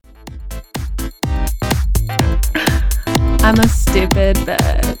I'm a stupid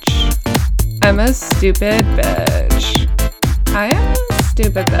bitch. I'm a stupid bitch. I am a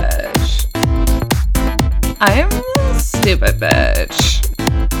stupid bitch. I am a stupid bitch.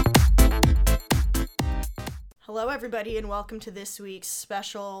 Hello, everybody, and welcome to this week's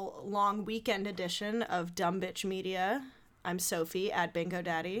special long weekend edition of Dumb Bitch Media. I'm Sophie at Bingo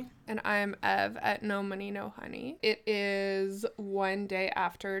Daddy. And I'm Ev at No Money, No Honey. It is one day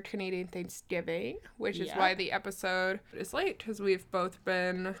after Canadian Thanksgiving, which is why the episode is late, because we've both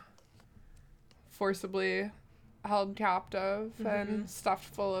been forcibly held captive and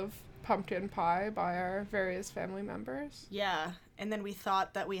stuffed full of pumpkin pie by our various family members. Yeah, and then we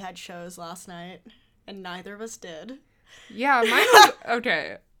thought that we had shows last night, and neither of us did. Yeah, mine was,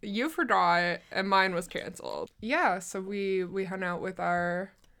 okay, you forgot, and mine was canceled. Yeah, so we hung out with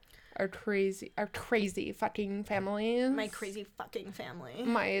our crazy fucking families. My crazy fucking family.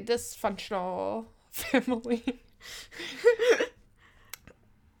 My dysfunctional family.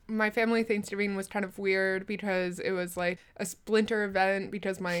 My family Thanksgiving was kind of weird because it was like a splinter event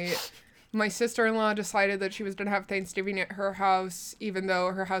because my sister-in-law decided that she was going to have Thanksgiving at her house, even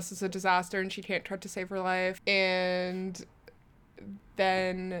though her house is a disaster and she can't try to save her life. And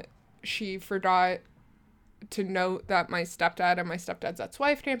then she forgot to note that my stepdad and my stepdad's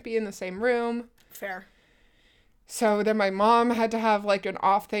ex-wife can't be in the same room. Fair. So then my mom had to have like an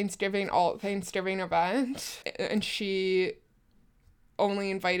off Thanksgiving, all Thanksgiving event. And she only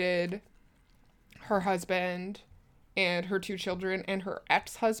invited her husband and her two children and her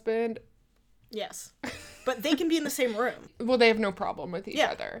ex-husband. Yes. But they can be in the same room. Well, they have no problem with each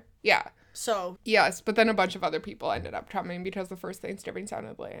other. Yeah. So. Yes, but then a bunch of other people ended up coming because the first Thanksgiving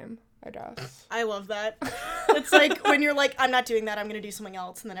sounded lame, I guess. I love that. It's like when you're like, I'm not doing that, I'm going to do something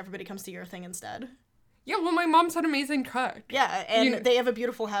else, and then everybody comes to your thing instead. Yeah, well, my mom's an amazing cook. Yeah, and they have a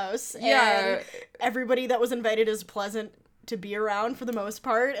beautiful house. Yeah. And everybody that was invited is pleasant to be around for the most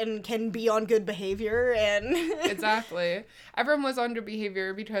part and can be on good behavior and Exactly. Everyone was on good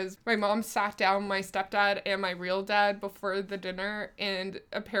behavior because my mom sat down my stepdad and my real dad before the dinner and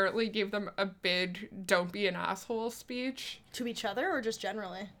apparently gave them a big don't be an asshole speech. To each other or just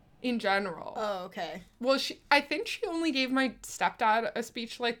generally? In general. Oh, okay. Well, I think she only gave my stepdad a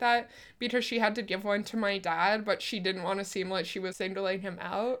speech like that because she had to give one to my dad, but she didn't want to seem like she was singling him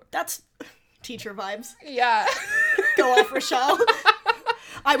out. That's teacher vibes. Yeah. Go off, Rochelle.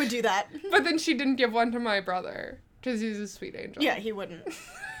 I would do that. But then she didn't give one to my brother because he's a sweet angel. Yeah, he wouldn't.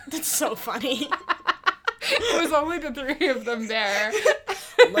 That's so funny. It was only the three of them there.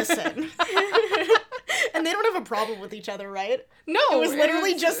 Listen. And they don't have a problem with each other, right? No. It was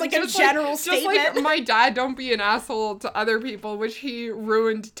literally just like a general statement. Just like my dad don't be an asshole to other people, which he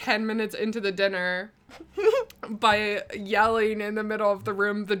ruined 10 minutes into the dinner by yelling in the middle of the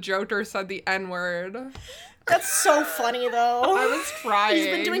room, the Joker said the N-word. That's so funny, though. I was crying. He's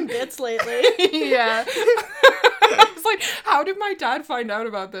been doing bits lately. Yeah. I was like, how did my dad find out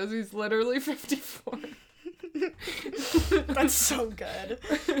about this? He's literally 54. That's so good.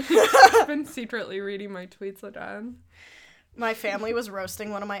 I've been secretly reading my tweets again. My family was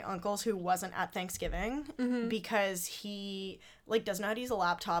roasting one of my uncles who wasn't at Thanksgiving because he, like, doesn't know how to use a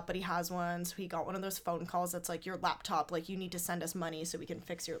laptop, but he has one, so he got one of those phone calls that's like, your laptop, like, you need to send us money so we can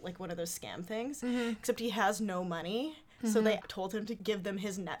fix your, like, one of those scam things. Except he has no money, so they told him to give them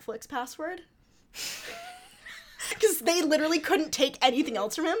his Netflix password. Because they literally couldn't take anything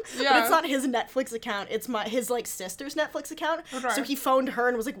else from him. Yeah. But it's not his Netflix account. It's his, like, sister's Netflix account. Okay. So he phoned her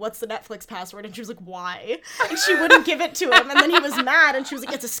and was like, what's the Netflix password? And she was like, why? And she wouldn't give it to him. And then he was mad. And she was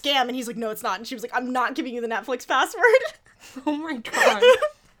like, it's a scam. And he's like, no, it's not. And she was like, I'm not giving you the Netflix password. Oh my god.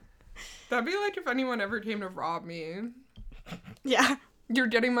 That'd be like if anyone ever came to rob me. Yeah. You're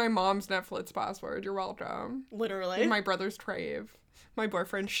getting my mom's Netflix password. You're welcome. Literally. My brother's Crave. My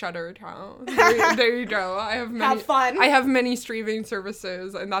boyfriend's Shudder account. There you go. Have fun. I have many streaming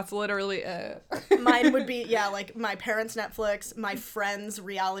services, and that's literally it. Mine would be, like, my parents' Netflix, my friend's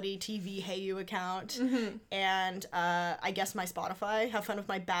reality TV Hayu account, and I guess my Spotify. Have fun with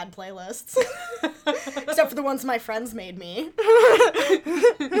my bad playlists. Except for the ones my friends made me.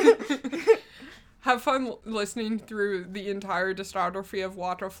 Have fun listening through the entire discography of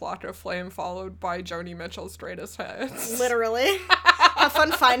Waka Flocka Flame followed by Joni Mitchell's greatest hits. Literally. Have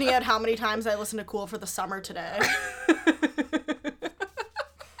fun finding out how many times I listened to Cool for the Summer today.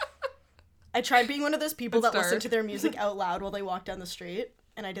 I tried being one of those people that listen to their music out loud while they walk down the street,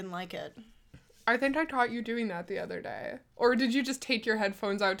 and I didn't like it. I think I caught you doing that the other day. Or did you just take your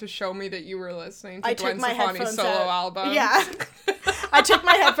headphones out to show me that you were listening to Gwen Stefani's solo album? Yeah. I took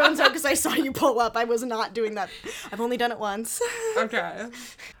my headphones out because I saw you pull up. I was not doing that. I've only done it once. Okay.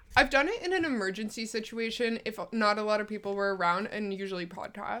 I've done it in an emergency situation if not a lot of people were around, and usually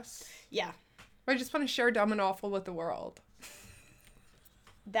podcasts. Yeah. I just want to share Dumb and Awful with the world.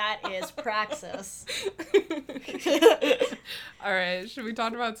 That is praxis. All right, should we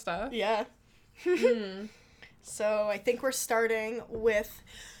talk about stuff? Yeah. So I think we're starting with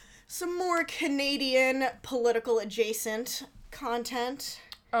some more Canadian political adjacent content.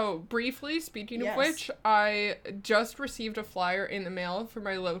 Oh, briefly, speaking Yes. of which, I just received a flyer in the mail for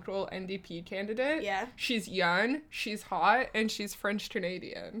my local NDP candidate. Yeah. She's young, she's hot, and she's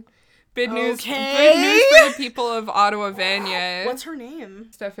French-Canadian. Good news for the people of Ottawa-Vanier. What's her name?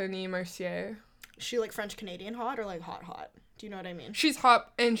 Stephanie Mercier. Is she like French Canadian hot or like hot? Do you know what I mean? She's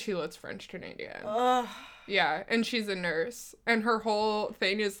hot, and she looks French-Canadian. Ugh. Yeah, and she's a nurse. And her whole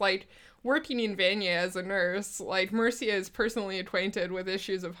thing is, like, working in Vanier as a nurse, like, Mercier is personally acquainted with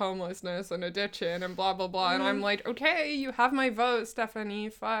issues of homelessness and addiction and blah, blah, blah. And I'm like, okay, you have my vote, Stephanie.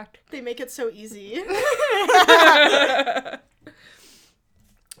 Fuck. They make it so easy.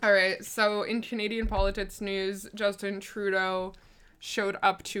 All right, so in Canadian politics news, Justin Trudeau showed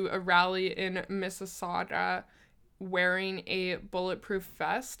up to a rally in Mississauga wearing a bulletproof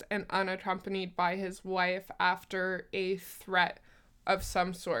vest and unaccompanied by his wife after a threat of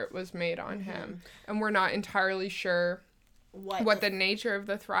some sort was made on him. And we're not entirely sure what the nature of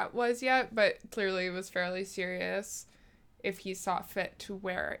the threat was yet, but clearly it was fairly serious if he saw fit to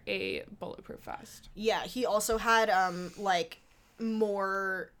wear a bulletproof vest. Yeah, he also had like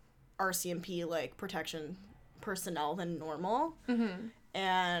more RCMP like protection personnel than normal.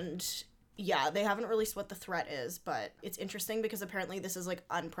 And yeah, they haven't released what the threat is, but it's interesting because apparently this is like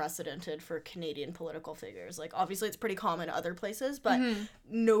unprecedented for Canadian political figures. Like obviously it's pretty common other places, but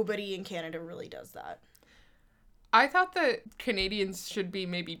nobody in Canada really does that. I thought that Canadians should be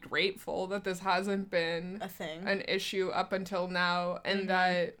maybe grateful that this hasn't been A thing. an issue up until now, and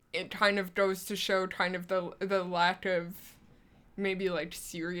that it kind of goes to show kind of the lack of maybe like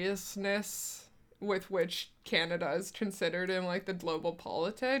seriousness with which Canada is considered in like the global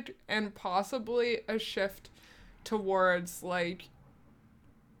politic, and possibly a shift towards like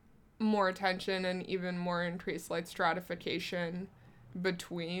more attention and even more increased like stratification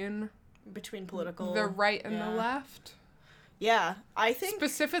between Political the right and the left. Yeah, I think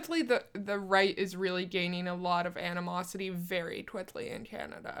Specifically, the right is really gaining a lot of animosity very quickly in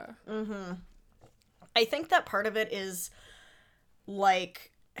Canada. I think that part of it is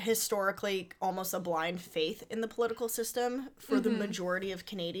like historically almost a blind faith in the political system for the majority of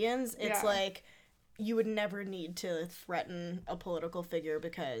Canadians. It's like you would never need to threaten a political figure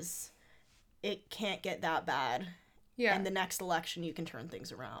because it can't get that bad. Yeah. And the next election you can turn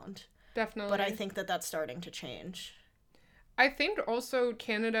things around. Definitely. But I think that that's starting to change. I think also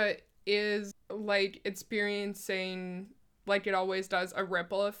Canada is like experiencing, like it always does, a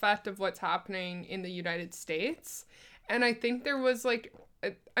ripple effect of what's happening in the United States. And I think there was like,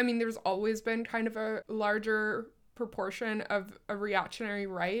 there's always been kind of a larger proportion of a reactionary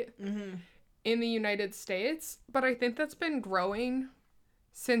right in the United States. But I think that's been growing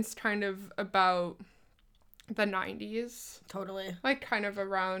since kind of about the 90s. Totally. Like kind of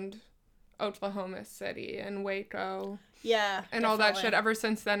around Oklahoma City and Waco. Yeah. And all that shit. Ever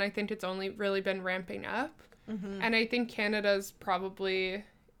since then, I think it's only really been ramping up. And I think Canada's probably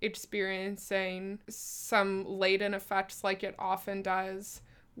experiencing some latent effects like it often does,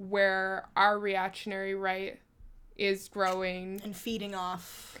 where our reactionary right is growing. And feeding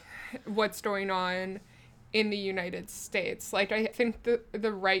off what's going on in the United States. Like, I think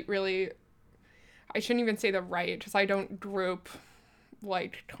the right really... I shouldn't even say the right, because I don't group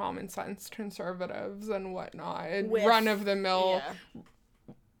like common sense conservatives and whatnot, run-of-the-mill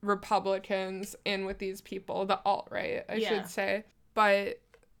Republicans in with these people, the alt-right, I should say. But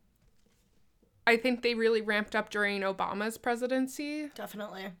I think they really ramped up during Obama's presidency.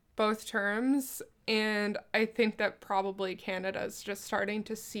 Definitely. Both terms. And I think that probably Canada's just starting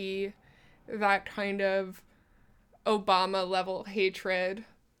to see that kind of Obama-level hatred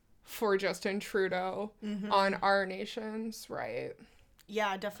for Justin Trudeau on our nation's right.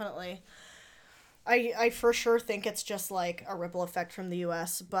 Yeah, definitely. I for sure think it's just like a ripple effect from the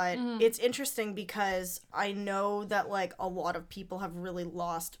US, but it's interesting because I know that like a lot of people have really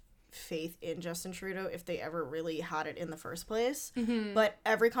lost faith in Justin Trudeau if they ever really had it in the first place. But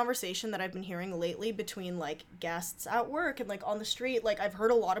every conversation that I've been hearing lately between like guests at work and like on the street, like I've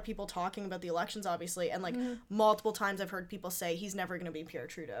heard a lot of people talking about the elections obviously, and like multiple times I've heard people say he's never going to be Pierre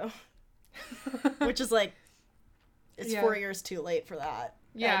Trudeau. Which is like, it's 4 years too late for that.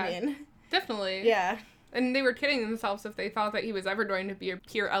 Yeah. I mean, definitely. yeah. And they were kidding themselves if they thought that he was ever going to be a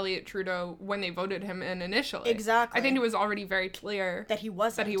pure Elliott Trudeau when they voted him in initially. Exactly. I think it was already very clear that he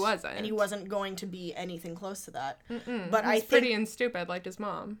wasn't. And he wasn't going to be anything close to that. Mm-mm. But he's pretty and stupid like his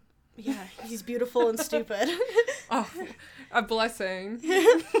mom. Yeah, he's beautiful and stupid. Oh, a blessing.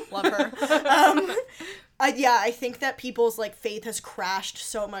 Love her. Yeah, I think that people's, like, faith has crashed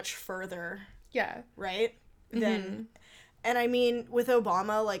so much further. Yeah. Right? And I mean, with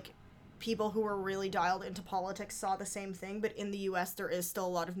Obama, like, people who were really dialed into politics saw the same thing, but in the US there is still a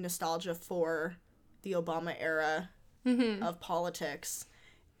lot of nostalgia for the Obama era of politics.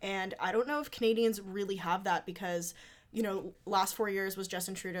 And I don't know if Canadians really have that because, you know, last 4 years was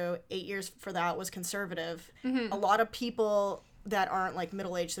Justin Trudeau, 8 years for that was Conservative. A lot of people that aren't, like,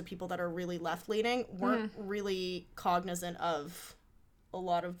 middle-aged, the people that are really left-leaning, weren't really cognizant of a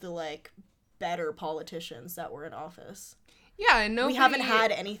lot of the, like, better politicians that were in office. Yeah, and nobody... We haven't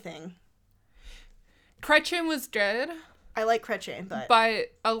had anything. Chrétien was good. I like Chrétien,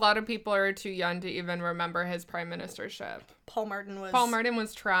 but a lot of people are too young to even remember his prime ministership. Paul Martin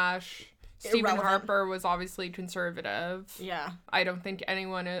was trash. Stephen Harper was obviously conservative. Yeah. I don't think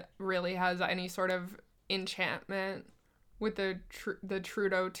anyone really has any sort of enchantment with the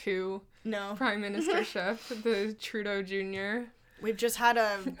Trudeau 2 prime ministership, the Trudeau Jr. We've just had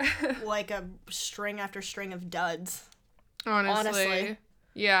a string after string of duds. Honestly.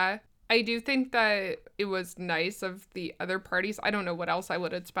 Yeah. I do think that it was nice of the other parties. I don't know what else I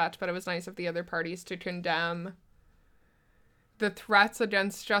would expect, but it was nice of the other parties to condemn the threats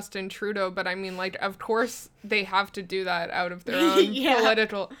against Justin Trudeau. But I mean, like, of course they have to do that out of their own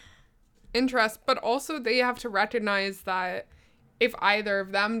political interest. But also they have to recognize that if either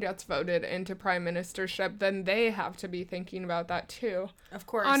of them gets voted into prime ministership, then they have to be thinking about that too. Of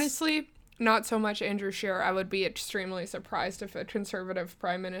course. Honestly, not so much Andrew Scheer. I would be extremely surprised if a conservative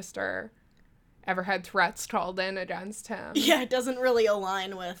prime minister ever had threats called in against him. Yeah, it doesn't really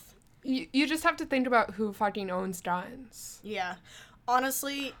align with... You just have to think about who fucking owns guns. Yeah.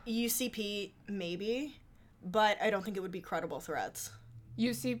 Honestly, UCP, maybe, but I don't think it would be credible threats.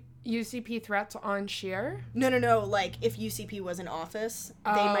 UCP threats on Scheer? No. Like, if UCP was in office,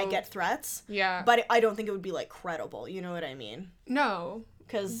 they might get threats. Yeah. But I don't think it would be, like, credible. You know what I mean? No.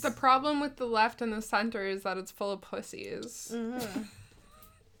 Because the problem with the left and the center is that it's full of pussies.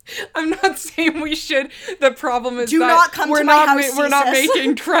 I'm not saying we should. The problem is we're not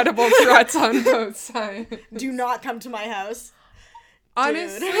making credible threats on both sides. Do not come to my house.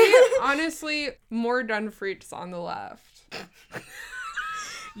 Honestly, more gun freaks on the left.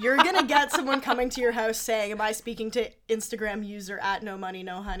 You're gonna get someone coming to your house saying, am I speaking to Instagram user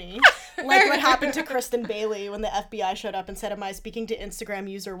 @NoMoneyNoHoney? Like what happened to Kristen Bailey when the FBI showed up and said, am I speaking to Instagram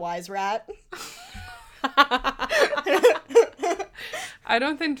user WiseRat? I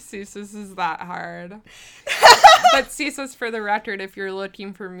don't think CSIS is that hard. But CSIS, for the record, if you're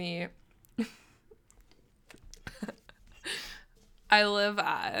looking for me, I live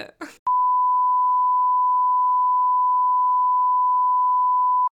at...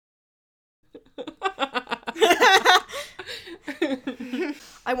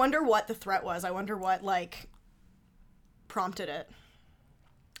 I wonder what the threat was. I wonder what, like, prompted it.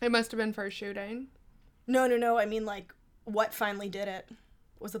 It must have been for a shooting. No. I mean, like, what finally did it?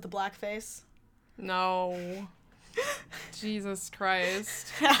 Was it the blackface? No. Jesus Christ.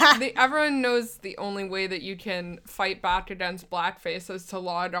 Everyone knows the only way that you can fight back against blackface is to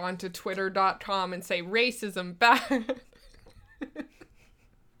log on to twitter.com and say racism bad.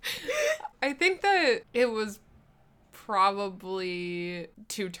 I think that it was probably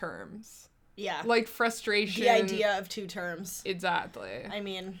 2 terms. Yeah. Like frustration. The idea of 2 terms. Exactly. I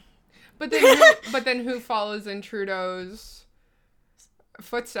mean. But then who follows in Trudeau's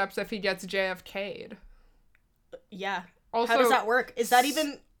footsteps if he gets JFK'd? Yeah. Also, how does that work? Is that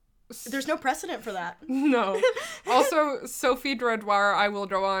even... There's no precedent for that. No. Also, Sophie Gregoire, I will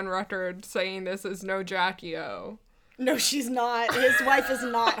go on record saying this is no Jackie O. No, she's not. His wife is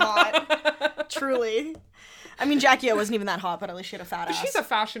not hot. Truly. I mean, Jackie O wasn't even that hot, but at least she had a fat ass. She's a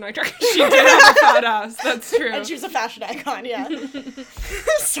fashion icon. She did have a fat ass. That's true. And she was a fashion icon, yeah.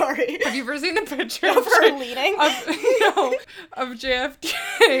 Sorry. Have you ever seen the picture of her leaning? Of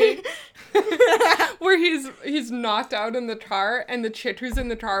JFK, where he's knocked out in the car, and the chick who's in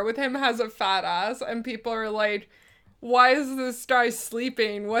the car with him has a fat ass, and people are like, why is this guy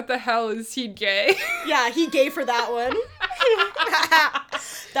sleeping? What the hell, is he gay? Yeah, he gay for that one.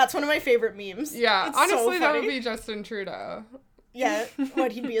 That's one of my favorite memes. Yeah, it's honestly, so that would be Justin Trudeau. Yeah,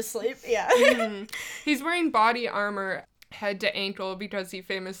 would he be asleep? Yeah. Mm-hmm. He's wearing body armor head to ankle because he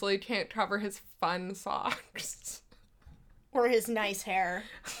famously can't cover his fun socks. Or his nice hair.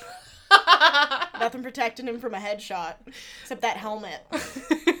 Nothing protecting him from a headshot. Except that helmet.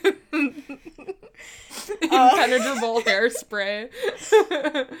 Impenetrable hairspray.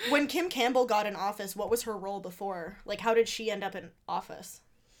 When Kim Campbell got in office, what was her role before? Like, how did she end up in office?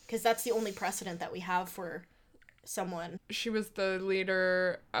 Because that's the only precedent that we have for someone. She was the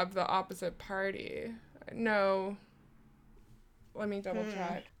leader of the opposite party. No. Let me double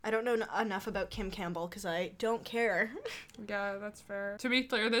check. I don't know enough about Kim Campbell because I don't care. Yeah, that's fair. To be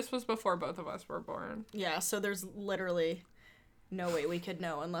clear, this was before both of us were born. Yeah, so there's literally no way we could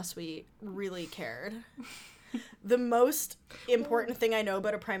know unless we really cared. The most important thing I know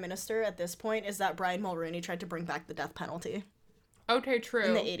about a prime minister at this point is that Brian Mulroney tried to bring back the death penalty. Okay, true.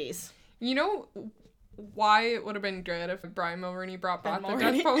 In the 80s. You know why it would have been good if Brian Mulroney brought back the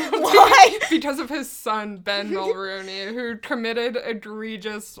death penalty? Why? Because of his son, Ben Mulroney, who committed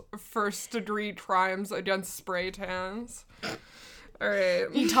egregious first-degree crimes against spray tans. All right.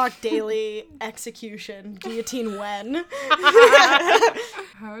 You talk daily, execution, guillotine when.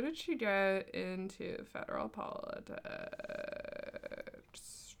 How did she get into federal politics?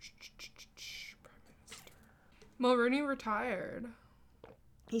 Mulroney retired.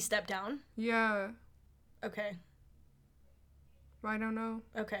 He stepped down? Yeah. Okay. I don't know.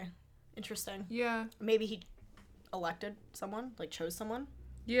 Okay. Interesting. Yeah. Maybe he elected someone? Like, chose someone?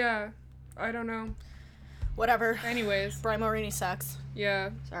 Yeah. I don't know. Whatever. Anyways. Brian Mulroney sucks.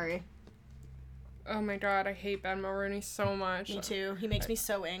 Yeah. Sorry. Oh my god, I hate Ben Mulroney so much. Me too. He makes me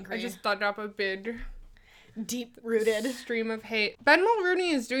so angry. I just dug up a big deep-rooted stream of hate. Ben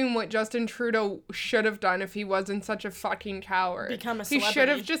Mulroney is doing what Justin Trudeau should have done if he wasn't such a fucking coward. Become a He celebrity. should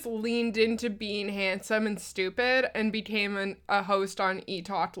have just leaned into being handsome and stupid and became a host on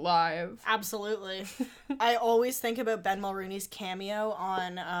E-Talk Live. Absolutely. I always think about Ben Mulroney's cameo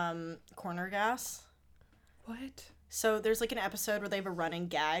on Corner Gas. What? So there's like an episode where they have a running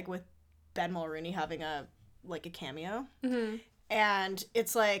gag with Ben Mulroney having a cameo. Mm-hmm. And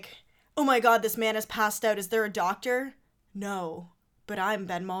it's like, oh my god, this man has passed out. Is there a doctor? No, but I'm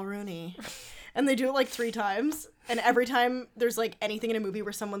Ben Mulroney. And they do it like 3 times. And every time there's like anything in a movie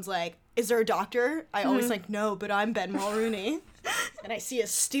where someone's like, is there a doctor? I always like, no, but I'm Ben Mulroney. And I see a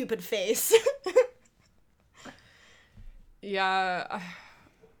stupid face. Yeah.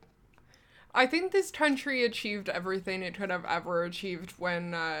 I think this country achieved everything it could have ever achieved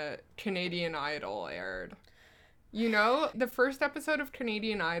when Canadian Idol aired. You know, the first episode of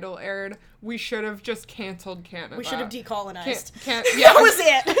Canadian Idol aired, we should have just canceled Canada. We should have decolonized. Yeah. That was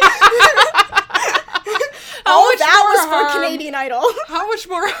it. All that was for Canadian Idol. How much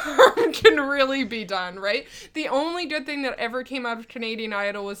more harm can really be done, right? The only good thing that ever came out of Canadian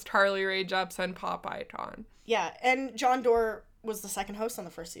Idol was Charlie Rae Jepsen, Pop Icon. Yeah, and John Doerr was the second host on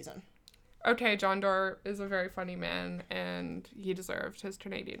the first season. Okay, John Doerr is a very funny man, and he deserved his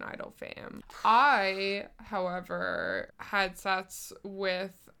Canadian Idol fame. I, however, had sex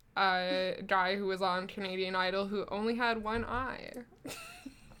with a guy who was on Canadian Idol who only had one eye.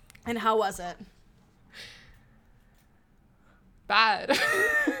 And how was it? Bad.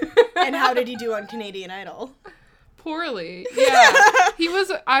 And how did he do on Canadian Idol? Poorly. Yeah. He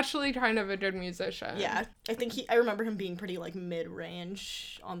was actually kind of a good musician. Yeah. I remember him being pretty, like,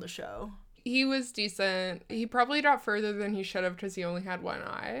 mid-range on the show. He was decent. He probably got further than he should have because he only had one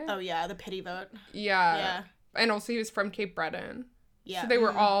eye. Oh, yeah, the pity vote. Yeah. Yeah. And also he was from Cape Breton. Yeah. So they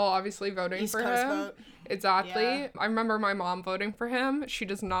were all obviously voting East for Coast him. vote. Exactly. Yeah. I remember my mom voting for him. She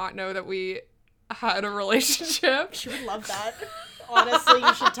does not know that we had a relationship. She would love that. Honestly,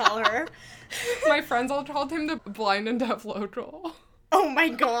 you should tell her. My friends all called him the blind and deaf local. Oh my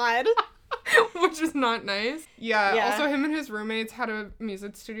god. Which is not nice. Yeah. Yeah. Also, him and his roommates had a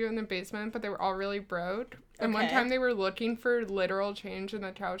music studio in the basement, but they were all really broke. And one Okay. time they were looking for literal change in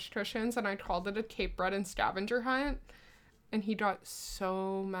the couch cushions, and I called it a Cape Breton scavenger hunt. And he got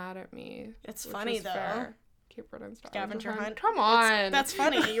so mad at me. It's which funny, is though. Fair. Cape Breton Scavenger hunt. Come on. That's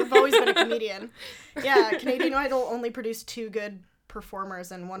funny. You've always been a comedian. Yeah, Canadian Idol only produced 2 good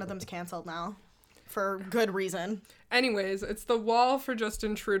performers, and one of them's canceled now. For good reason. Anyways, it's the wall for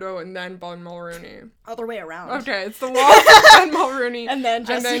Justin Trudeau and then Ben Mulroney. Other way around. Okay, it's the wall for Ben Mulroney And then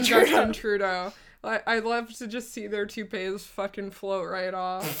Justin Justin Trudeau. I love to just see their toupees fucking float right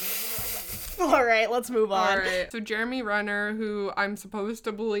off. Alright, let's move on. Alright, so Jeremy Renner, who I'm supposed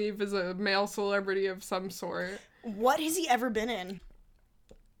to believe is a male celebrity of some sort. What has he ever been in?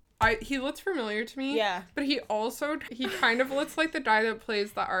 He looks familiar to me. Yeah. But he kind of looks like the guy that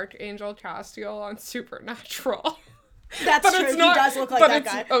plays the Archangel Castiel on Supernatural. That's But true. it's He not, does look like but that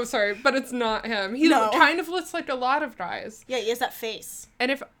it's- guy. Oh, sorry, but it's not him. He No. kind of looks like a lot of guys. Yeah, he has that face. And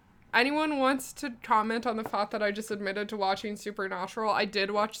if anyone wants to comment on the fact that I just admitted to watching Supernatural, I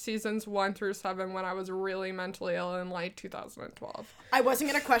did watch seasons 1 through 7 when I was really mentally ill in like 2012. I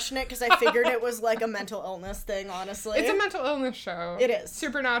wasn't gonna question it because I figured it was like a mental illness thing, honestly. It's a mental illness show. It is.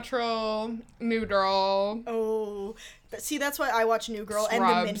 Supernatural, New Girl. Oh, but see, that's why I watch New Girl and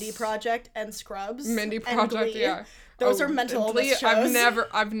Scrubs. the Mindy Project and Scrubs. Mindy and Project, Glee. yeah. Those are mental illness Glee, shows.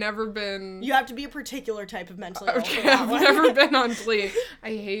 I've never been. You have to be a particular type of mental illness. Okay, I've never been on Glee. I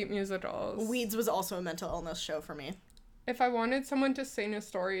hate musicals. Weeds was also a mental illness show for me. If I wanted someone to sing a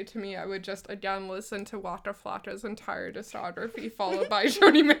story to me, I would just again listen to Waka Flocka's entire discography, followed by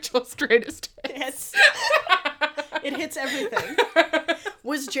Joni Mitchell's greatest hits. It hits everything.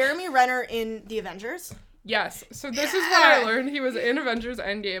 Was Jeremy Renner in The Avengers? Yes. So this is what I learned. He was in Avengers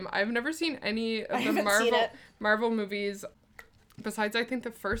Endgame. I've never seen any of the Marvel movies besides, I think,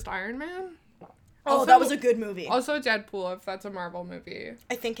 the first Iron Man. Also, that was a good movie. Also Deadpool, if that's a Marvel movie.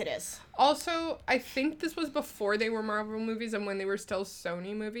 I think it is. Also, I think this was before they were Marvel movies and when they were still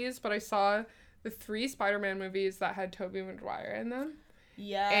Sony movies, but I saw the 3 Spider-Man movies that had Tobey Maguire in them.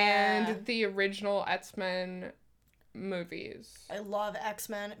 Yeah. And the original X-Men movies. I love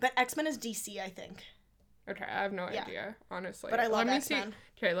X-Men. But X-Men is DC, I think. Okay, I have no idea, honestly. But I love X-Men.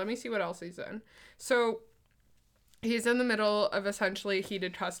 Okay, let me see what else he's in. So, he's in the middle of essentially a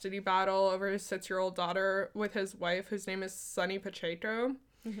heated custody battle over his 6-year-old daughter with his wife, whose name is Sunny Pacheco.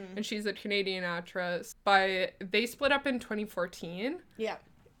 Mm-hmm. And she's a Canadian actress. They split up in 2014. Yeah.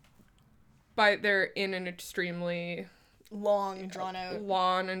 But they're in an extremely long and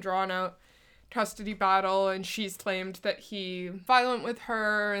drawn out custody battle, and she's claimed that he was violent with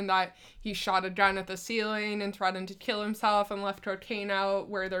her and that he shot a gun at the ceiling and threatened to kill himself and left cocaine out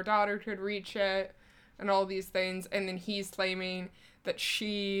where their daughter could reach it and all these things. And then he's claiming that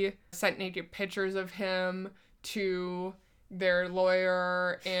she sent naked pictures of him to their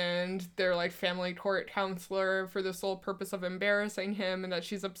lawyer and their like family court counselor for the sole purpose of embarrassing him, and that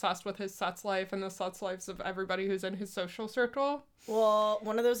she's obsessed with his sex life and the sex lives of everybody who's in his social circle. Well,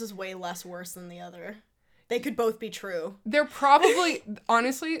 one of those is way less worse than the other. They could both be true. They're probably,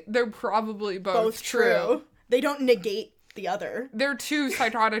 honestly, they're probably both true. They don't negate the other. They're 2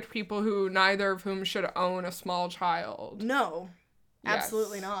 psychotic people who neither of whom should own a small child. No, Yes.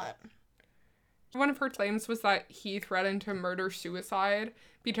 absolutely not. One of her claims was that he threatened to murder-suicide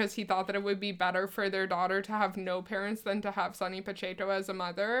because he thought that it would be better for their daughter to have no parents than to have Sunny Pacheco as a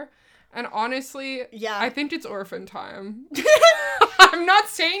mother. And honestly, yeah. I think it's orphan time. I'm not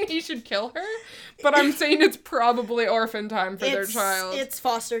saying he should kill her, but I'm saying it's probably orphan time for their child. It's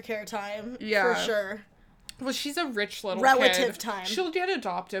foster care time, yeah. For sure. Well, she's a rich little relative kid. Time. She'll get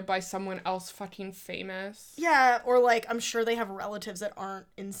adopted by someone else fucking famous. Yeah, or like, I'm sure they have relatives that aren't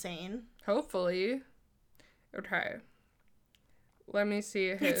insane. Hopefully. Okay. Let me see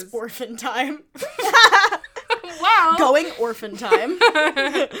his... It's orphan time. Wow. Going orphan time.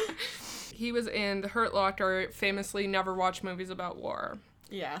 He was in The Hurt Locker, famously never watched movies about war.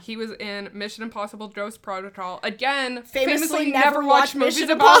 Yeah. He was in Mission Impossible Ghost Protocol. Again, famously never watched movies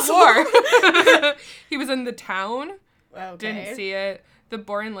about war. He was in The Town. Okay. Didn't see it. The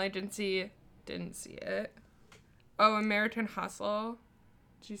Bourne Legacy. Didn't see it. Oh, American Hustle.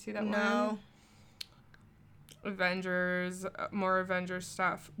 Did you see that one? No. Avengers. More Avengers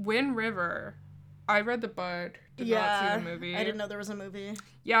stuff. Wind River. I read the book. Did not see the movie. I didn't know there was a movie.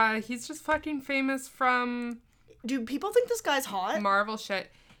 Yeah, he's just fucking famous from... Do people think this guy's hot? Marvel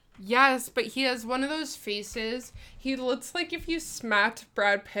shit. Yes, but he has one of those faces. He looks like if you smacked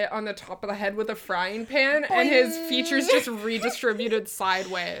Brad Pitt on the top of the head with a frying pan and his features just redistributed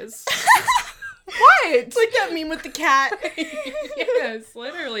sideways. What? It's like that meme with the cat. Yes,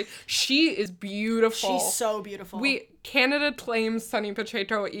 literally. She is beautiful. She's so beautiful. Canada claims Sunny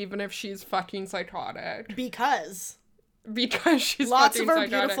Pacheco even if she's fucking psychotic. Because she's lots fucking of our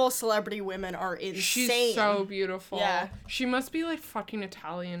psychotic. beautiful celebrity women are insane. She's so beautiful. Yeah. She must be like fucking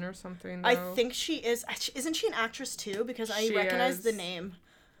Italian or something, though. I think she is. Isn't she an actress too? Because I recognize the name.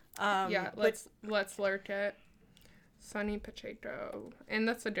 Yeah, let's lurk it. Sunny Pacheco. And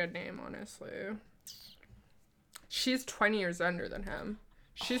that's a good name, honestly. She's 20 years younger than him.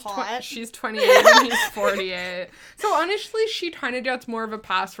 She's 28 and he's 48. So honestly, she kind of gets more of a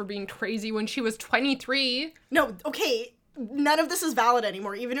pass for being crazy when she was 23. No, okay. None of this is valid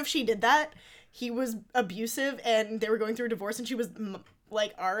anymore. Even if she did that, he was abusive and they were going through a divorce and she was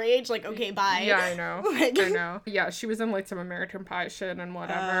like our age. Like, okay, bye. Yeah, I know. I know. Yeah, she was in like some American Pie shit and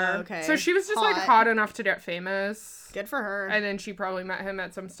whatever. Okay. So she was just like hot enough to get famous. Good for her. And then she probably met him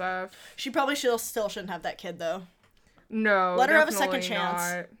at some stuff. She probably still shouldn't have that kid though. No, let her have a second chance.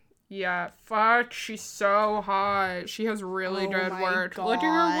 Not. Yeah, fuck, she's so hot. She has really good work. God. Look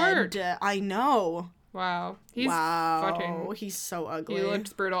at her work. I know. Wow. He's wow. fucking... He's so ugly. He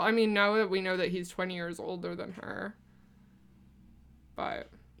looks brutal. I mean, now that we know that he's 20 years older than her. But...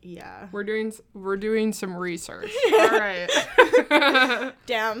 yeah. We're doing some research. All right.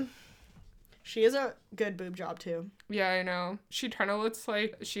 Damn. She is a good boob job, too. Yeah, I know. She kind of looks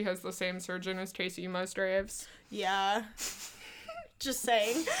like she has the same surgeon as Casey Musgraves. Yeah. Just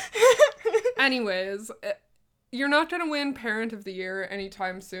saying. Anyways, you're not going to win Parent of the Year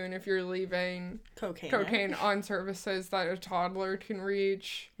anytime soon if you're leaving cocaine on surfaces that a toddler can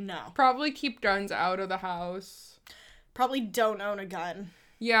reach. No. Probably keep guns out of the house. Probably don't own a gun.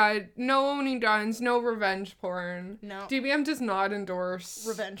 Yeah, no owning guns, no revenge porn. No. DBM does not endorse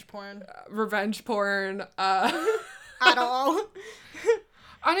revenge porn. At all.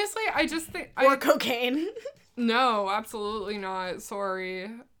 Honestly, I just think... Or cocaine. No, absolutely not. Sorry,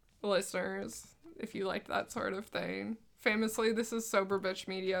 listeners, if you like that sort of thing. Famously, this is Sober Bitch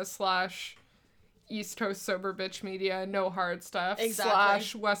Media / East Coast Sober Bitch Media, no hard stuff.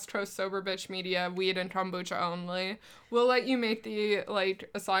 Exactly. / West Coast Sober Bitch Media, weed and kombucha only. We'll let you make the,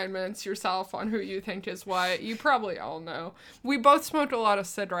 assignments yourself on who you think is what. You probably all know. We both smoked a lot of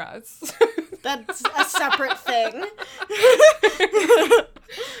cigarettes. That's a separate thing.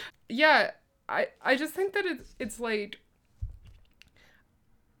 Yeah, I just think that it's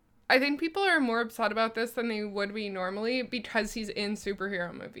I think people are more upset about this than they would be normally because he's in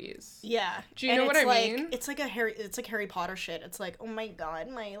superhero movies. Yeah. Do you know what I mean? It's like Harry Potter shit. It's like, oh my god,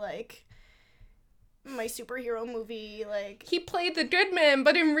 my superhero movie, he played the good man,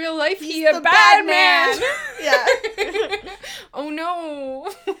 but in real life he's the a bad man. Yeah. Oh no.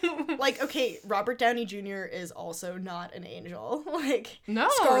 Okay, Robert Downey Jr. is also not an angel. No.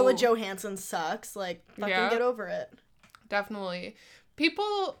 Scarlett Johansson sucks. Fucking get over it. Definitely.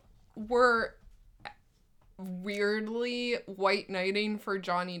 People were weirdly white knighting for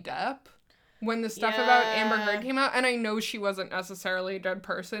Johnny Depp when the stuff about Amber Heard came out, and I know she wasn't necessarily a good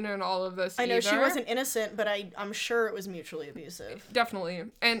person in all of this I know either. she wasn't innocent, but I'm sure it was mutually abusive. Definitely.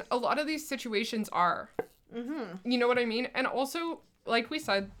 And a lot of these situations are. Mm-hmm. You know what I mean? And also, like we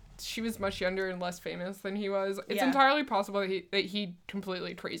said, she was much younger and less famous than he was. It's entirely possible that he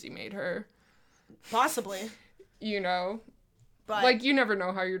completely crazy made her. Possibly. You know? But, you never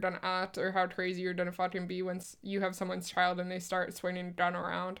know how you're gonna act or how crazy you're gonna fucking be once you have someone's child and they start swinging a gun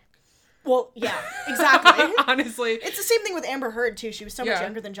around. Well, yeah, exactly. Honestly. It's the same thing with Amber Heard, too. She was so much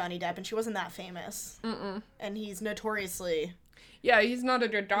younger than Johnny Depp, and she wasn't that famous. Mm-mm. And he's notoriously... Yeah, he's not a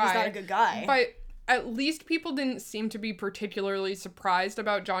good guy. He's not a good guy. But at least people didn't seem to be particularly surprised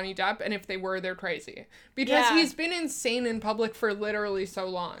about Johnny Depp, and if they were, they're crazy. Because he's been insane in public for literally so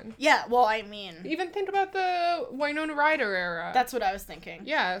long. Yeah, well, I mean... Even think about the Winona Ryder era. That's what I was thinking.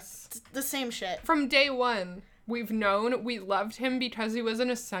 Yes. It's the same shit. From day one, we loved him because he was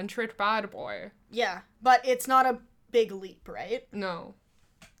an eccentric bad boy. Yeah, but it's not a big leap, right? No,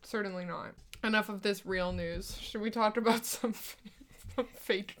 certainly not. Enough of this real news. Should we talk about some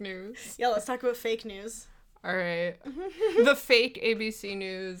fake news? Yeah, let's talk about fake news. All right. The fake ABC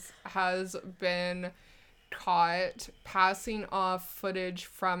News has been caught passing off footage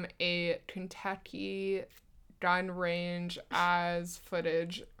from a Kentucky gun range as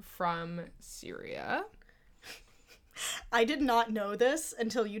footage from Syria. I did not know this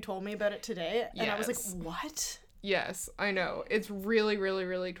until you told me about it today, and I was like, what? Yes, I know. It's really, really,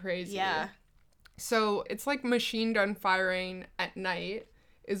 really crazy. Yeah. So it's machine gun firing at night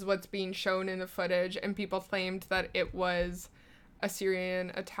is what's being shown in the footage, and people claimed that it was a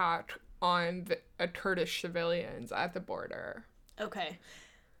Syrian attack on Kurdish civilians at the border. Okay.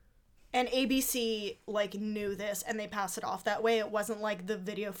 And ABC, knew this, and they passed it off that way. It wasn't like the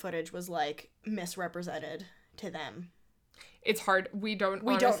video footage was, misrepresented to them. It's hard. We don't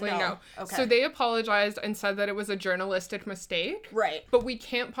honestly know. Okay. So they apologized and said that it was a journalistic mistake. Right. But we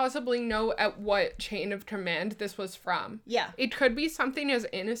can't possibly know at what chain of command this was from. Yeah. It could be something as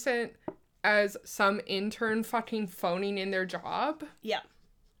innocent as some intern fucking phoning in their job. Yeah.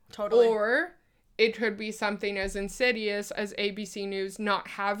 Totally. Or it could be something as insidious as ABC News not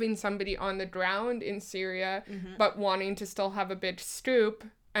having somebody on the ground in Syria, but wanting to still have a bitch scoop,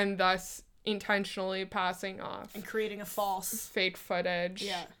 and thus intentionally passing off and creating a false fake footage.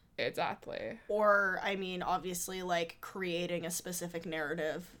 Yeah. Exactly. Or, I mean, obviously, creating a specific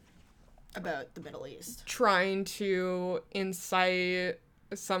narrative about the Middle East. Trying to incite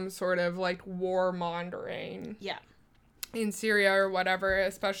some sort of, warmongering. Yeah. In Syria or whatever,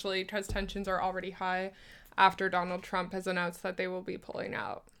 especially because tensions are already high after Donald Trump has announced that they will be pulling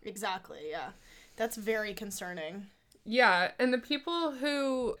out. Exactly, yeah. That's very concerning. Yeah, and the people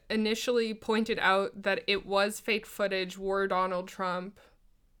who initially pointed out that it was fake footage were Donald Trump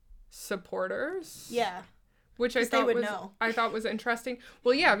supporters. Yeah. Which I thought was interesting.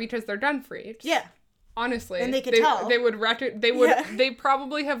 Well, yeah, because they're Dunfreeds. Yeah. Honestly, and they could tell. They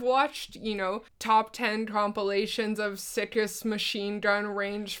probably have watched, top 10 compilations of sickest machine gun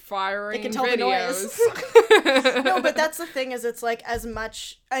range firing they can tell videos. The noise. No, but that's the thing is it's like as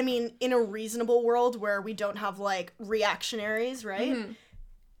much, I mean, in a reasonable world where we don't have like reactionaries, right? Mm-hmm.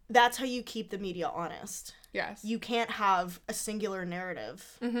 That's how you keep the media honest. Yes. You can't have a singular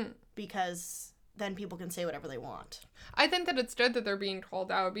narrative mm-hmm. because then people can say whatever they want. I think that it's good that they're being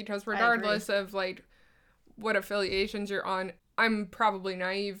called out because regardless of like what affiliations you're on, I'm probably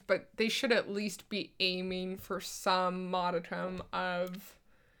naive, but they should at least be aiming for some modicum of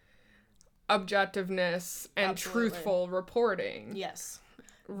objectiveness and Absolutely. Truthful reporting. Yes.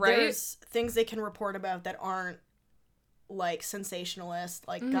 Right? There's things they can report about that aren't like sensationalist,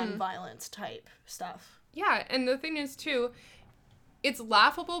 like mm-hmm. gun violence type stuff. Yeah, and the thing is too, it's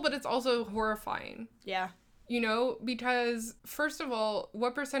laughable, but it's also horrifying. Yeah. Because first of all,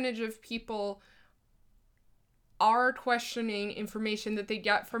 what percentage of people are questioning information that they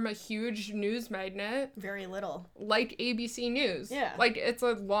get from a huge news magnet? Very little. Like ABC News. Yeah. Like, it's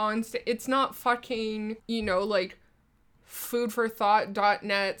a long... it's not fucking, like,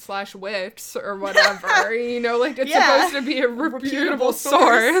 foodforthought.net/Wix or whatever. It's supposed to be a reputable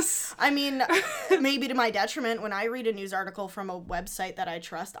source. I mean, maybe to my detriment, when I read a news article from a website that I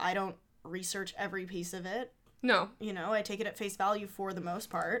trust, I don't research every piece of it. No. I take it at face value for the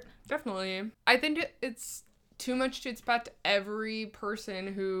most part. Definitely. I think it's too much to expect every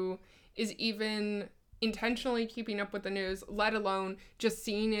person who is even intentionally keeping up with the news, let alone just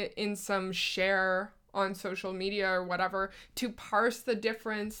seeing it in some share on social media or whatever, to parse the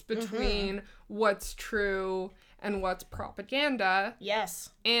difference between mm-hmm. what's true and what's propaganda. Yes.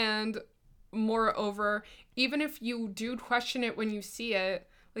 And moreover, even if you do question it when you see it,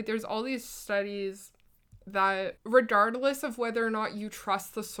 like there's all these studies that regardless of whether or not you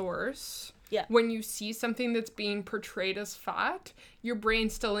trust the source, yeah. when you see something that's being portrayed as fact, your brain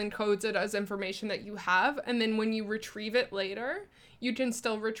still encodes it as information that you have, and then when you retrieve it later, you can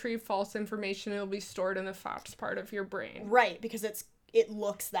still retrieve false information. It'll be stored in the facts part of your brain. Right, because it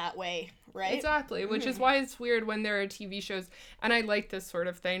looks that way, right? Exactly, which is why it's weird when there are TV shows, and I like this sort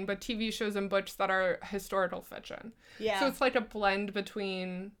of thing, but TV shows and books that are historical fiction. Yeah. So it's like a blend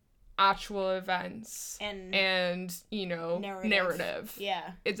between actual events and narrative.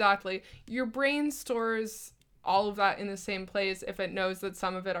 Yeah. Exactly. Your brain stores all of that in the same place if it knows that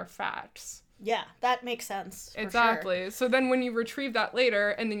some of it are facts. Yeah, that makes sense. Exactly. Sure. So then when you retrieve that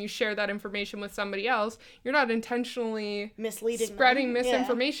later and then you share that information with somebody else, you're not intentionally spreading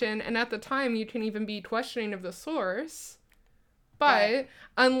misinformation. Yeah. And at the time, you can even be questioning of the source. But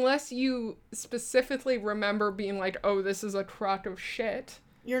unless you specifically remember being like, oh, this is a crock of shit,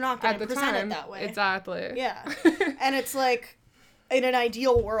 you're not going to present it that way. Exactly. Yeah. And it's like, in an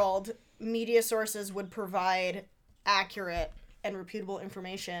ideal world, media sources would provide accurate and reputable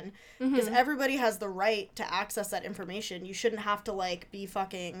information because everybody has the right to access that information. You shouldn't have to, like, be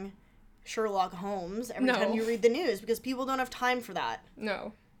fucking Sherlock Holmes every time you read the news because people don't have time for that.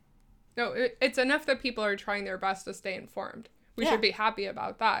 No, it's enough that people are trying their best to stay informed. We should be happy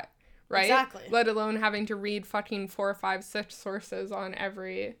about that. Right? Exactly. Let alone having to read fucking 4, 5, 6 sources on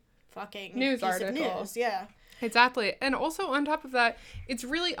every fucking news piece article. Of news, yeah. Exactly. And also on top of that, it's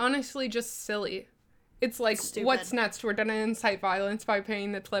really honestly just silly. It's like, Stupid. What's next? We're gonna incite violence by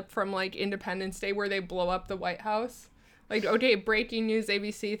playing the clip from like Independence Day where they blow up the White House. Like, okay, breaking news,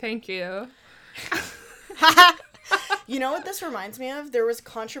 ABC, thank you. You know what this reminds me of? There was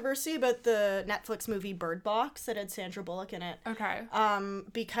controversy about the Netflix movie Bird Box that had Sandra Bullock in it. Okay.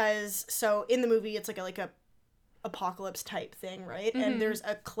 Because, so in the movie, it's like a apocalypse type thing, right? Mm-hmm. And there's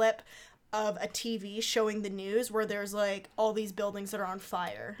a clip of a TV showing the news where there's like all these buildings that are on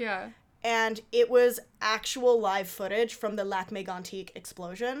fire. Yeah. And it was actual live footage from the Lac Mégantic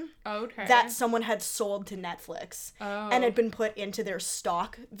explosion. Okay. That someone had sold to Netflix. Oh. And had been put into their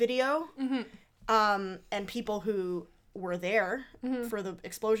stock video. Mm-hmm. And people who were there for the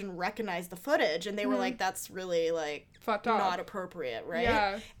explosion recognized the footage, and they were like, that's really, like, fucked up. Not appropriate, right?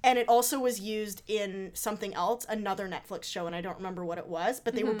 Yeah. And it also was used in something else, another Netflix show, and I don't remember what it was,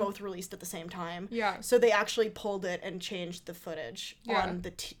 but they were both released at the same time. Yeah. So they actually pulled it and changed the footage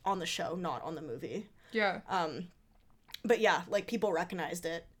on the show, not on the movie. Yeah. But yeah, like, people recognized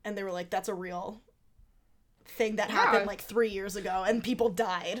it, and they were like, that's a real thing that happened like 3 years ago and people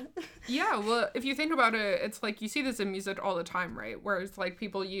died. Yeah, well, if you think about it, it's like you see this in music all the time, right? Where it's like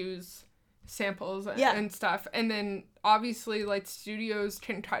people use samples Yeah. and stuff. And then obviously like studios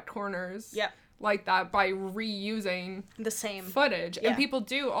can cut corners Yep. like that by reusing The same. footage. Yeah. And people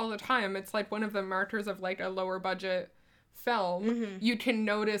do all the time. It's like one of the markers of like a lower budget film. You can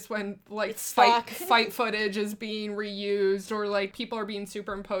notice when like It's fight stock. footage is being reused, or like people are being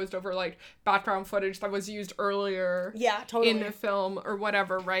superimposed over like background footage that was used earlier Yeah, totally. in the film or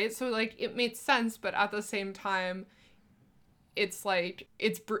whatever, right? So like it made sense, but at the same time it's like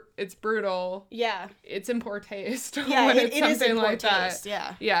it's brutal. Yeah. It's in poor taste Yeah, when it it's is in something poor like that. taste,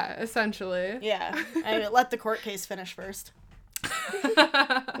 yeah. Yeah, essentially. Yeah. I mean, let the court case finish first.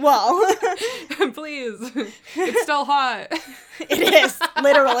 Well, Please. It's still hot. it is,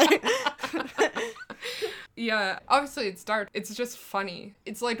 literally. Yeah, obviously it's dark. It's just funny.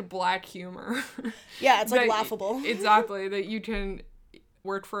 It's like black humor. Yeah, it's like That- laughable. Exactly, that you can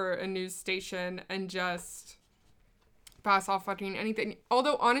work for a news station and just pass off fucking anything.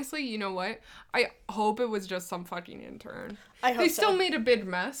 Although, honestly, you know what? I hope it was just some fucking intern. I hope They so. still made a big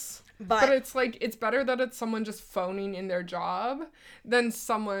mess. But- But it's like, it's better that it's someone just phoning in their job than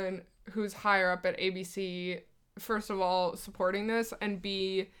someone who's higher up at ABC, first of all, supporting this, and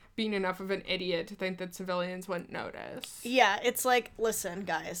B, being enough of an idiot to think that civilians wouldn't notice. Yeah, it's like, listen,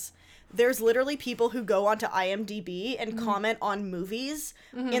 guys. There's literally people who go onto IMDb and comment on movies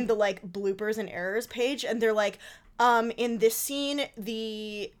in the, like, bloopers and errors page, and they're like, in this scene,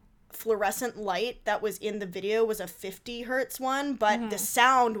 the fluorescent light that was in the video was a 50 hertz one, but the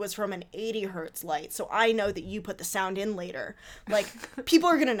sound was from an 80 hertz light, so I know that you put the sound in later. Like, people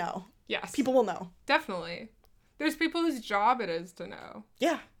are gonna know. Yes. People will know. Definitely. There's people whose job it is to know.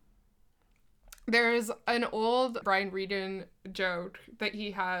 Yeah. There's an old Brian Reedon joke that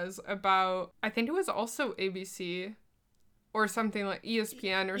he has about, I think it was also ABC or something like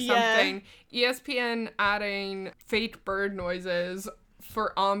ESPN or Yeah. something. ESPN adding fake bird noises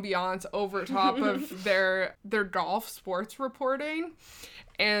for ambiance over top of their golf sports reporting.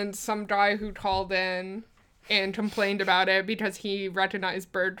 And some guy who called in and complained about it because he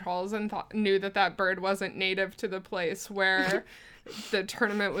recognized bird calls and knew that bird wasn't native to the place where the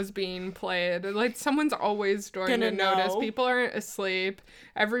tournament was being played. Like, someone's always going Gonna to notice. know. People aren't asleep.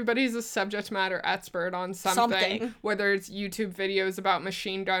 Everybody's a subject matter expert on something. Whether it's YouTube videos about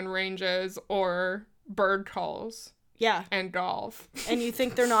machine gun ranges or bird calls Yeah. and golf. And you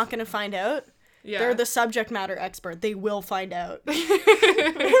think they're not gonna find out? Yeah. They're the subject matter expert. They will find out.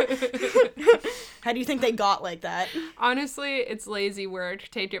 How do you think they got like that? Honestly, it's lazy work.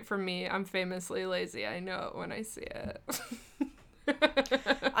 Take it from me. I'm famously lazy. I know it when I see it.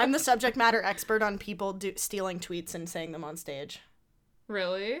 I'm the subject matter expert on people stealing tweets and saying them on stage.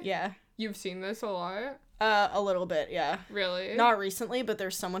 Really? Yeah. You've seen this a lot? A little bit, yeah. Really? Not recently, but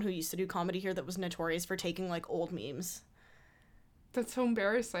there's someone who used to do comedy here that was notorious for taking, like, old memes. That's so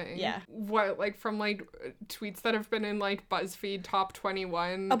embarrassing. Yeah. What, like, from, like, tweets that have been in, like, BuzzFeed Top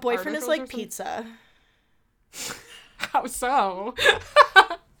 21 A boyfriend is articles like or something? pizza. How so?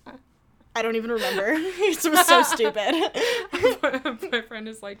 I don't even remember. It was so stupid. A boyfriend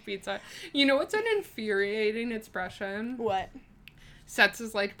is like pizza. You know what's an infuriating expression? What? Sets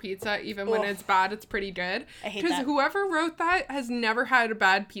is like pizza, even when Ugh. it's bad, it's pretty good. I hate Because that. whoever wrote that has never had a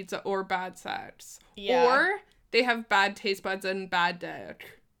bad pizza or bad sex. Yeah. Or they have bad taste buds and bad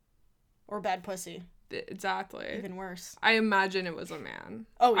dick. Or bad pussy. Exactly. Even worse. I imagine it was a man.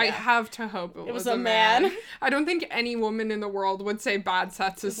 Oh, I yeah. have to hope it was was a a man. man. I don't think any woman in the world would say bad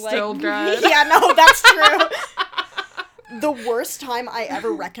sex is Like- still good. Yeah, no, that's true. The worst time I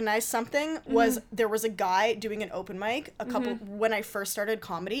ever recognized something was there was a guy doing an open mic when I first started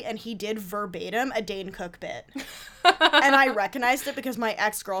comedy, and he did verbatim a Dane Cook bit. And I recognized it because my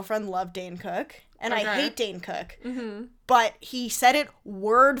ex-girlfriend loved Dane Cook, and I Okay. hate Dane Cook. But he said it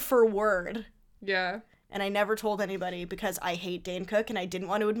word for word. Yeah. And I never told anybody because I hate Dane Cook, and I didn't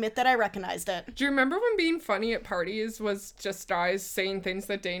want to admit that I recognized it. Do you remember when being funny at parties was just guys saying things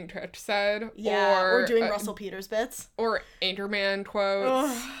that Dane Cook said? Yeah, or doing uh, Russell Peters bits. Or Anchorman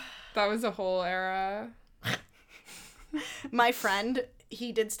quotes. Ugh. That was a whole era. My friend,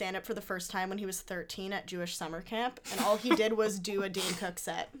 he did stand up for the first time when he was 13 at Jewish summer camp, and all he did was do a Dane Cook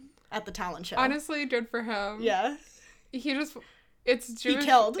set at the talent show. Honestly, good for him. Yeah. He just... It's Jewish.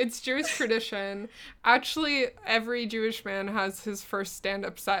 killed. It's Jewish tradition. Actually, every Jewish man has his first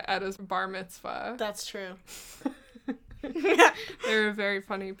stand-up set at his bar mitzvah. That's true. They're very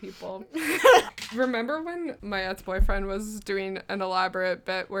funny people. Remember when my ex-boyfriend was doing an elaborate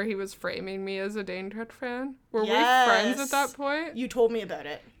bit where he was framing me as a Dane Cook fan? Were we friends at that point? You told me about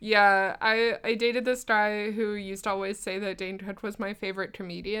it. Yeah, I dated this guy who used to always say that Dane Cook was my favorite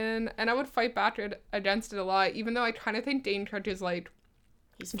comedian, and I would fight back against it a lot, even though I kind of think Dane Cook is, like,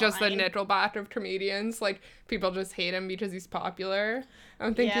 He's fine. just the Nickelback of comedians. Like, people just hate him because he's popular. I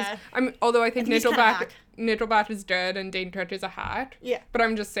don't think although I think Nickelback is dead and Dane Cook is a hack. Yeah. But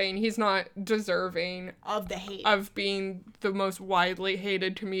I'm just saying he's not deserving of the hate. Of being the most widely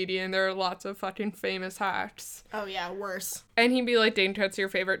hated comedian. There are lots of fucking famous hacks. Oh, yeah, worse. And he'd be like, Dane Cook's your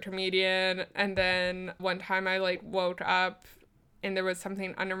favorite comedian. And then one time I, like, woke up and there was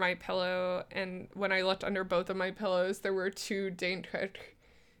something under my pillow. And when I looked under both of my pillows, there were 2 Dane Cook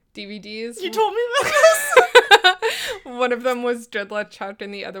DVDs. You told me about this? One of them was Good Luck Chuck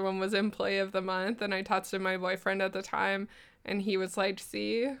and the other one was In Play of the Month. And I texted my boyfriend at the time and he was like,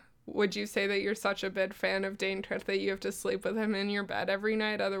 see, would you say that you're such a big fan of Dane Cook that you have to sleep with him in your bed every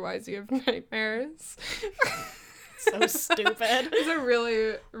night? Otherwise you have nightmares. So stupid. It's a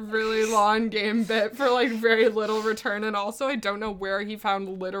really, really long game bit for, like, very little return. And also, I don't know where he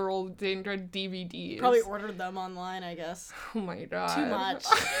found literal Dane Cook DVDs. Probably ordered them online, I guess. Oh my god. Too much.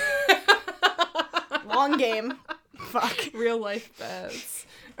 Long game. Fuck. Real life bits.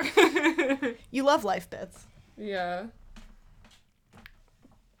 You love life bits. Yeah.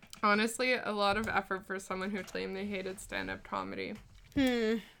 Honestly, a lot of effort for someone who claimed they hated stand-up comedy.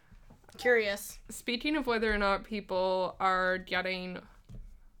 Curious. Speaking of whether or not people are getting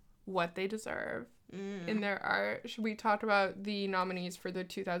what they deserve in their art, should we talk about the nominees for the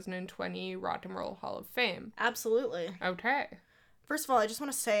 2020 Rock and Roll Hall of Fame? Absolutely. Okay. First of all, I just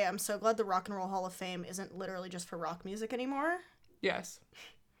want to say I'm so glad the Rock and Roll Hall of Fame isn't literally just for rock music anymore. Yes.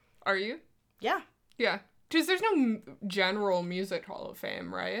 Are you? Yeah. Yeah. Because there's no general music Hall of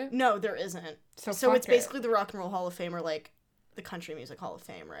Fame, right? No, there isn't. So it's basically the Rock and Roll Hall of Fame or, like, the Country Music Hall of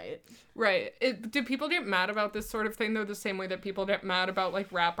Fame, right? Right. Do people get mad about this sort of thing, though, the same way that people get mad about, like,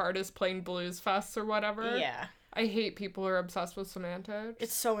 rap artists playing blues fests or whatever? Yeah. I hate people who are obsessed with semantics.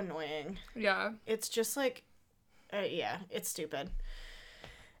 It's so annoying. Yeah. It's just, like, yeah, it's stupid.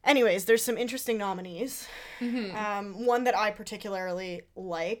 Anyways, there's some interesting nominees. Mm-hmm. One that I particularly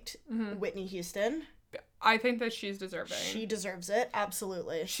liked, Whitney Houston. I think that she's deserving. She deserves it,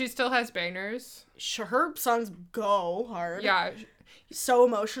 absolutely. She still has bangers. Her songs go hard. Yeah. So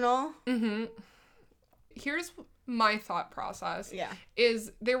emotional. Mm-hmm. Here's my thought process. Yeah.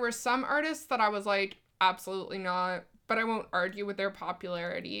 Is there were some artists that I was like, absolutely not, but I won't argue with their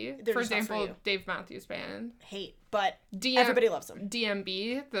popularity. They're for just not example, for you. Dave Matthews Band. Hate, but everybody loves them.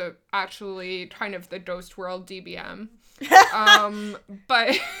 DMB, the actually kind of the Ghost World DBM.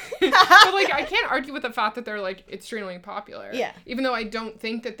 But like, I can't argue with the fact that they're, like, extremely popular. Yeah. Even though I don't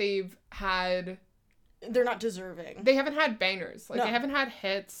think that they're not deserving. They haven't had bangers. Like, No. they haven't had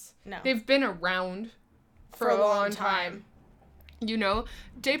hits. No. They've been around for a long time. You know?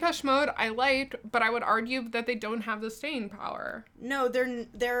 Depeche Mode, I liked, but I would argue that they don't have the staying power. No,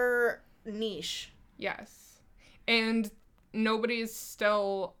 they're niche. Yes. And nobody's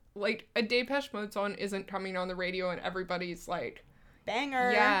still... Like, a Depeche Mode song isn't coming on the radio and everybody's like...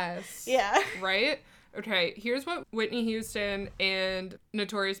 Banger. Yes. Yeah. Right? Okay, here's what Whitney Houston and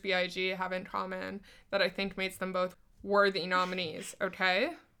Notorious B.I.G. have in common that I think makes them both worthy nominees,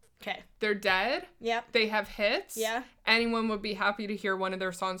 okay? Okay. They're dead. Yep. They have hits. Yeah. Anyone would be happy to hear one of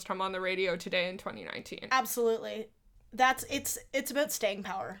their songs come on the radio today in 2019. Absolutely. It's about staying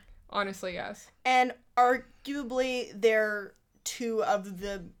power. Honestly, yes. And arguably, they're 2 of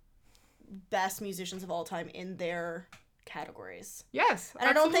the best musicians of all time in their categories. Yes, and absolutely.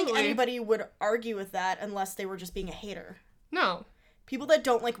 I don't think anybody would argue with that unless they were just being a hater. No. People that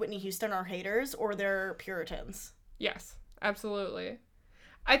don't like Whitney Houston are haters or they're Puritans. Yes, absolutely.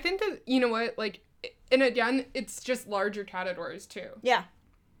 I think that, you know what, like, and again, it's just larger categories too. Yeah.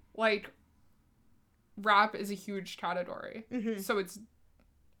 Like, rap is a huge category. Mm-hmm. So it's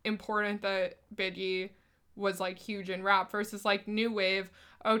important that Biggie was, like, huge in rap versus, like, new wave.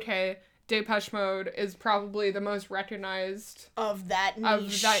 Okay, Depeche Mode is probably the most recognized of that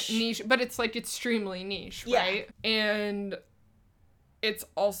niche. But it's, like, extremely niche, right? And it's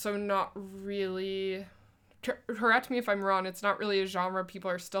also not really, correct me if I'm wrong, it's not really a genre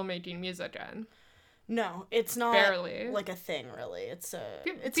people are still making music in. No, it's not. Barely. Like a thing, really. It's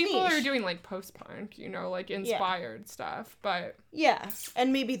people niche. are doing, like, post-punk, you know, like, inspired stuff, but... Yeah,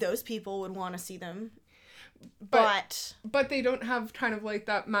 and maybe those people would want to see them. But they don't have kind of, like,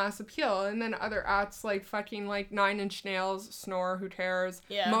 that mass appeal. And then other acts like fucking, like, 9 Inch Nails, Snore, who cares?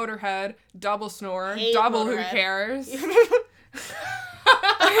 Yeah. Motorhead, Double Snore, Hate Double Motorhead. Who cares?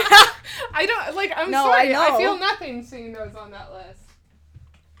 I don't, like, I'm no, sorry. I feel nothing seeing those on that list.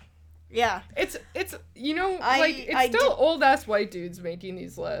 Yeah. It's you know, it's still old-ass white dudes making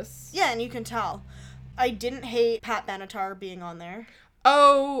these lists. Yeah, and you can tell. I didn't hate Pat Benatar being on there.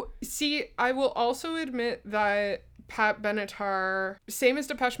 Oh, see, I will also admit that Pat Benatar, same as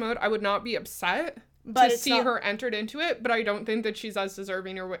Depeche Mode, I would not be upset But to it's see not- her entered into it, but I don't think that she's as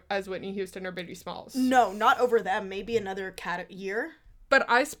deserving as Whitney Houston or Biggie Smalls. No, not over them. Maybe another year. But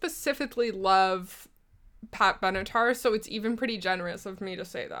I specifically love Pat Benatar, so it's even pretty generous of me to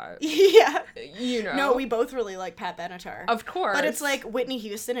say that. Yeah. You know. No, we both really like Pat Benatar. Of course. But it's like Whitney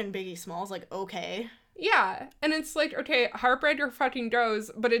Houston and Biggie Smalls, like, okay. Yeah. And it's like, okay, Heartbreaker fucking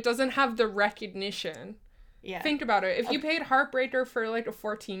does, but it doesn't have the recognition. Yeah. Think about it. If you paid Heartbreaker for like a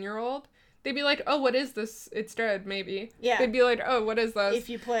 14-year-old, they'd be like, oh, what is this? It's dead, maybe. Yeah. They'd be like, oh, what is this? If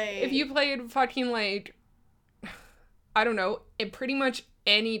you played fucking like, I don't know, pretty much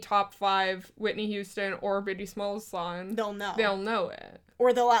any top 5 Whitney Houston or Biggie Smalls song, they'll know. They'll know it.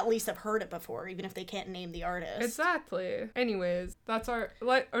 Or they'll at least have heard it before, even if they can't name the artist. Exactly. Anyways, that's our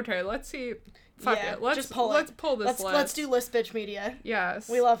let's see. Fuck Yeah, it. Let's just pull let's it. pull this list. Let's do list bitch media. Yes.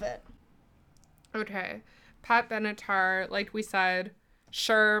 We love it. Okay. Pat Benatar, like we said,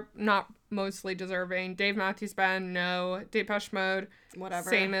 sure, not mostly deserving. Dave Matthews Band, no. Depeche Mode, Whatever.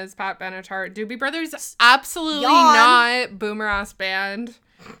 same as Pat Benatar. Doobie Brothers, absolutely Yawn. not. Boomer ass band.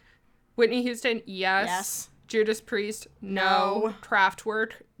 Whitney Houston, yes. Yes. Judas Priest, no. No.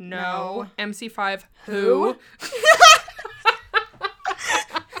 Kraftwerk, no. No. MC5, Who?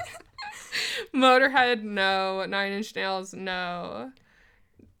 Motorhead, no. Nine Inch Nails, no.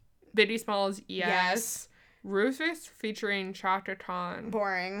 Biggie Smalls, yes. Rufus featuring Chaka Khan,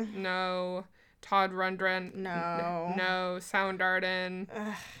 Boring. no. Todd Rundgren, No. no. Soundgarden,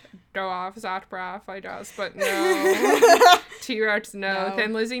 Ugh. go off. Zach Braff, I guess, but no. T-Rex, no. No.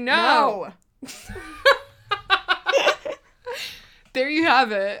 Thin Lizzy, no. There you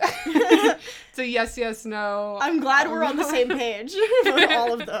have it. So yes, no. I'm glad we're on the same page with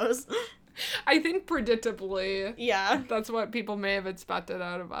all of those. I think predictably, Yeah. that's what people may have expected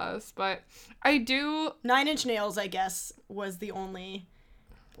out of us, but I do. 9 Inch Nails, I guess, was the only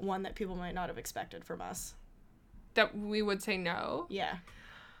one that people might not have expected from us. That we would say no. Yeah.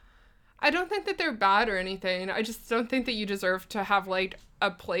 I don't think that they're bad or anything. I just don't think that you deserve to have, like, a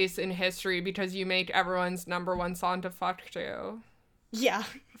place in history because you make everyone's number one song to fuck to. Yeah.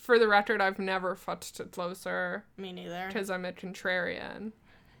 For the record, I've never fucked to Closer Me neither. because I'm a contrarian.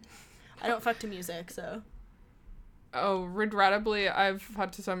 I don't fuck to music, so. Oh, regrettably, I've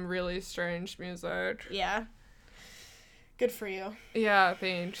fucked to some really strange music. Yeah. Good for you. Yeah,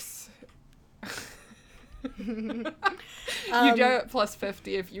 thanks. You Um, get plus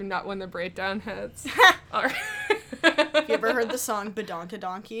 50 if you nut when the breakdown hits. Alright. Have you ever heard the song Badonka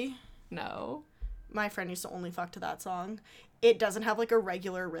Donkey? No. My friend used to only fuck to that song. It doesn't have, like, a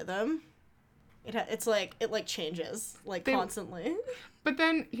regular rhythm. It's like, it, like, changes, like, constantly. But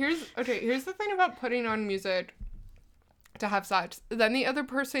then, here's the thing about putting on music to have sex. Then the other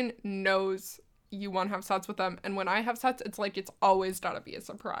person knows you want to have sex with them, and when I have sex, it's like, it's always gotta be a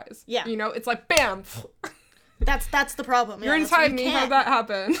surprise. Yeah. You know? It's like, bam! That's the problem. You're Yeah, inside me, how'd that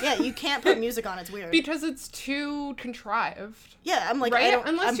happen? Yeah, you can't put music on, it's weird. Because it's too contrived. Yeah, I'm like, Right? I'm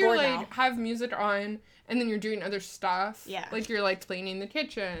Unless you're bored like, now. have music on, and then you're doing other stuff. Yeah. Like, you're like cleaning the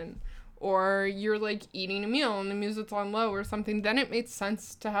kitchen. Or you're like eating a meal and the music's on low or something, then it makes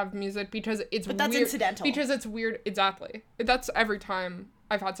sense to have music because it's But that's weird. incidental. Because it's weird. Exactly. That's every time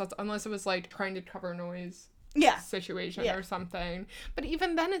I've had sex, unless it was like trying to cover noise Yeah. situation Yeah. or something. But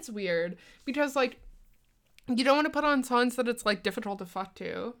even then it's weird because like you don't want to put on songs that it's like difficult to fuck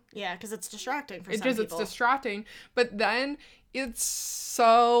to. Yeah, because it's distracting for It some just people. it's distracting. But then it's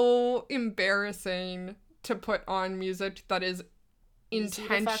so embarrassing to put on music that is Easy to fuck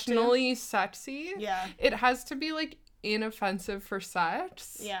to. intentionally sexy. Yeah. It has to be like inoffensive for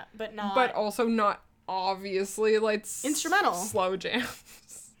sex. Yeah, but not. But also not obviously like Instrumental. slow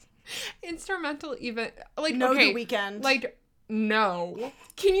jams. Instrumental even like No, okay, The Weeknd. like no.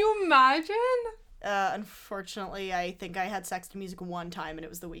 Can you imagine? Unfortunately, I think I had sex to music one time and it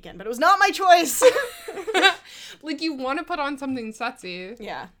was The Weeknd, but it was not my choice. Like you want to put on something sexy,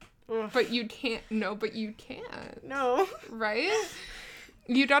 Yeah. but you can't. No, but you can't. No. Right?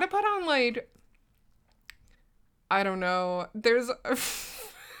 You gotta put on like I don't know. There's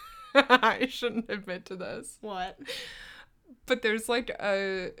I shouldn't admit to this. What? But there's like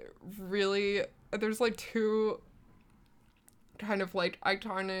there's like two kind of like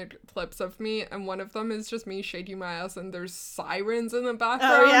iconic clips of me, and one of them is just me shaking my ass and there's sirens in the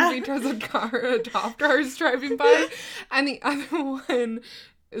background yeah. because a cop car is driving by. And the other one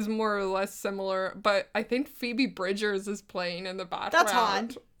is more or less similar, but I think Phoebe Bridgers is playing in the background. That's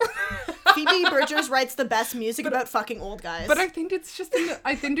hot. Phoebe Bridgers writes the best music about fucking old guys. But I think it's just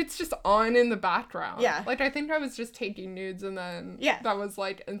on in the background. Yeah. Like, I think I was just taking nudes and then Yeah. that was,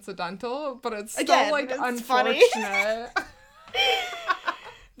 like, incidental, but it's still, Again, like, it's unfortunate.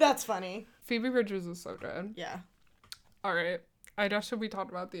 That's funny. Phoebe Bridgers is so good. Yeah. All right. I guess should we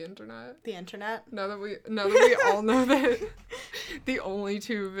talk about the internet? The internet. Now that we all know that the only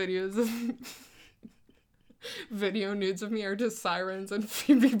two videos of video nudes of me are just sirens and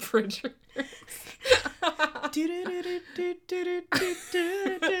Phoebe Bridgers.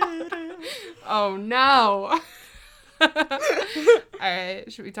 Oh no.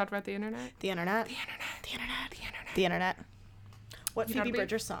 Alright, should we talk about the internet? The internet. The internet. The internet. The internet. The internet. What You Phoebe gotta be-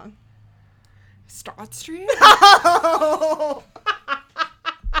 Bridgers song? Stott Street? Oh!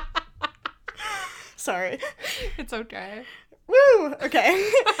 Sorry. It's okay. Woo!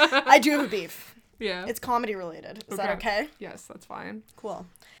 Okay. I do have a beef. Yeah. It's comedy related. Is that okay? Yes, that's fine. Cool.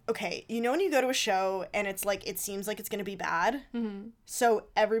 Okay, you know when you go to a show and it's like, it seems like it's gonna be bad? Mm-hmm. So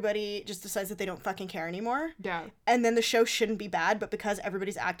everybody just decides that they don't fucking care anymore? Yeah. And then the show shouldn't be bad, but because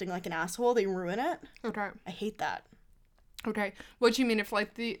everybody's acting like an asshole, they ruin it? Okay. I hate that. Okay. What do you mean if,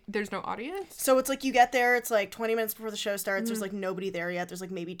 like, there's no audience? So it's like you get there, it's like 20 minutes before the show starts, there's like nobody there yet, there's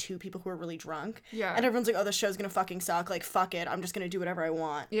like maybe 2 people who are really drunk. Yeah. And everyone's like, oh, the show's gonna fucking suck, like, fuck it, I'm just gonna do whatever I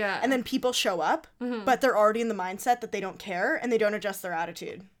want. Yeah. And then people show up, but they're already in the mindset that they don't care, and they don't adjust their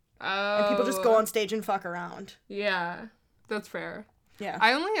attitude. Oh. And people just go on stage and fuck around. Yeah. That's fair. Yeah.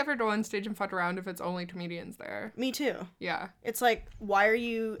 I only ever go on stage and fuck around if it's only comedians there. Me too. Yeah. It's like, why are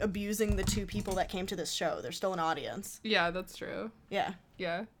you abusing the 2 people that came to this show? They're still an audience. Yeah, that's true. Yeah.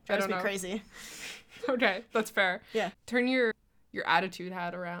 Yeah. Drives me crazy. Okay, that's fair. Yeah. Turn your attitude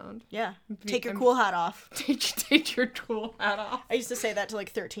hat around. Yeah. Take your I'm- cool hat off. Take your cool hat off. I used to say that to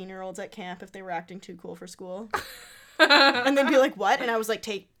like 13-year-olds at camp if they were acting too cool for school. And they'd be like, what? And I was like,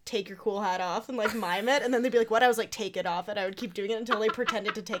 take your cool hat off and like mime it. And then they'd be like, what? I was like, take it off. And I would keep doing it until they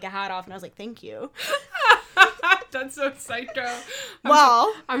pretended to take a hat off. And I was like, thank you. That's so psycho.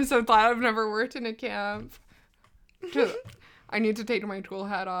 Well. I'm so glad I've never worked in a camp. I need to take my cool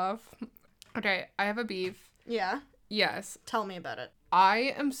hat off. Okay, I have a beef. Yeah. Yes. Tell me about it.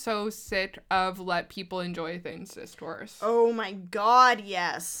 I am so sick of let people enjoy things discourse. Oh my God,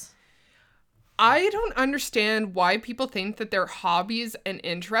 yes. I don't understand why people think that their hobbies and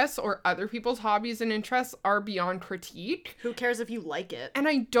interests or other people's hobbies and interests are beyond critique. Who cares if you like it? And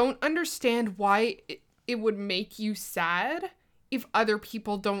I don't understand why it would make you sad if other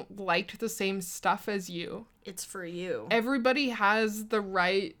people don't like the same stuff as you. It's for you. Everybody has the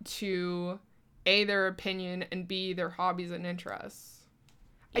right to A, their opinion, and B, their hobbies and interests.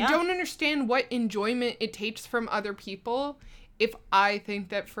 Yeah. I don't understand what enjoyment it takes from other people if I think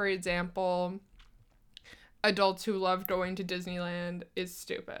that, for example, adults who love going to Disneyland is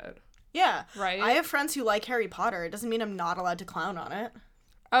stupid. Yeah. Right? I have friends who like Harry Potter. It doesn't mean I'm not allowed to clown on it.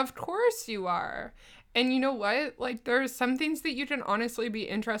 Of course you are. And you know what? Like, there's some things that you can honestly be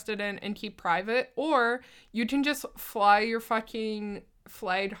interested in and keep private, or you can just fly your fucking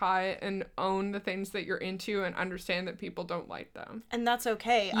flag high and own the things that you're into and understand that people don't like them. And that's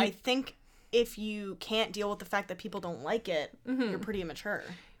okay. I think if you can't deal with the fact that people don't like it, you're pretty immature.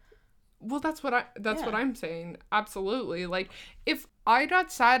 Well, that's what I'm saying. Absolutely. Like, if I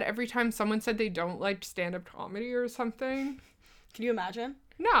got sad every time someone said they don't like stand-up comedy or something, Can you imagine?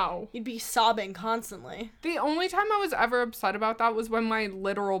 no. You'd be sobbing constantly. The only time I was ever upset about that was when my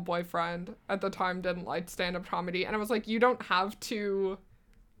literal boyfriend at the time didn't like stand-up comedy, and I was like, you don't have to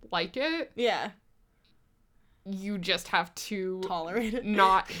like it. Yeah. You just have to Tolerate it.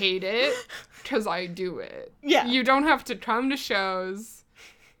 not hate it, because I do it. Yeah. You don't have to come to shows.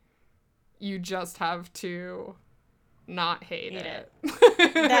 You just have to not hate it.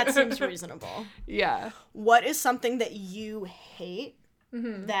 That seems reasonable. Yeah. What is something that you hate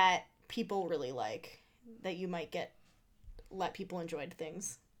that people really like? That you might let people enjoy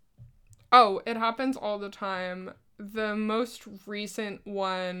things? Oh, it happens all the time. The most recent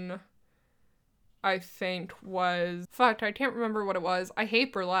one, I think, was... Fuck, I can't remember what it was. I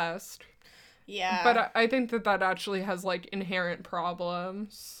hate burlesque. Yeah. But I think that actually has, like, inherent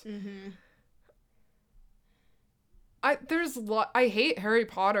problems. Mm-hmm. I hate Harry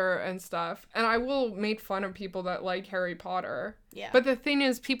Potter and stuff, and I will make fun of people that like Harry Potter. Yeah. But the thing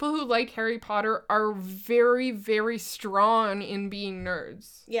is, people who like Harry Potter are very, very strong in being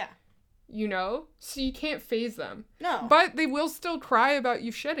nerds. Yeah. You know? So you can't phase them. No. But they will still cry about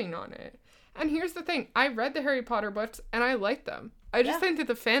you shitting on it. And here's the thing. I read the Harry Potter books, and I like them. I just think that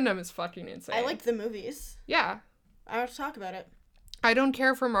the fandom is fucking insane. I liked the movies. Yeah. I want to talk about it. I don't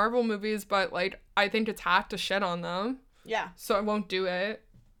care for Marvel movies, but, like, I think it's hot to shit on them. Yeah. So I won't do it.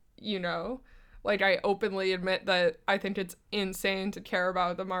 you know, like, I openly admit that I think it's insane to care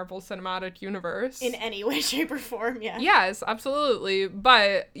about the Marvel Cinematic Universe. In any way, shape, or form, yeah. Yes, absolutely.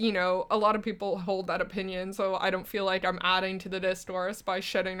 But, you know, a lot of people hold that opinion, so I don't feel like I'm adding to the discourse by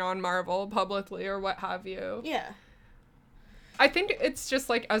shitting on Marvel publicly or what have you. Yeah. I think it's just,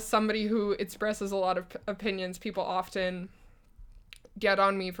 like, as somebody who expresses a lot of opinions, people often get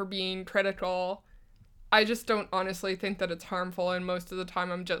on me for being critical. I just don't honestly think that it's harmful, and most of the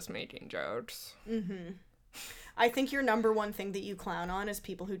time I'm just making jokes. Mm-hmm. I think your number one thing that you clown on is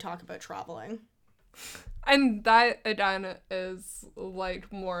people who talk about traveling. And that, again, is,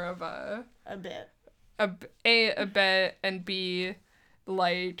 like, more of a bit. A bit, and B,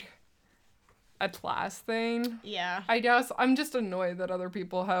 like, a class thing. Yeah. I guess I'm just annoyed that other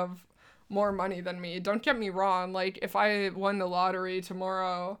people have more money than me. Don't get me wrong. Like, if I won the lottery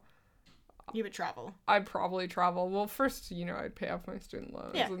tomorrow... You would travel. I'd probably travel. Well, first, you know, I'd pay off my student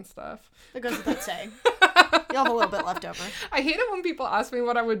loans and stuff. That goes without saying. You'll have a little bit left over. I hate it when people ask me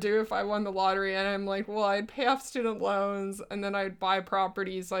what I would do if I won the lottery, and I'm like, well, I'd pay off student loans, and then I'd buy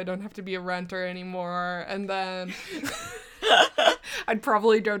property so I don't have to be a renter anymore, and then... I'd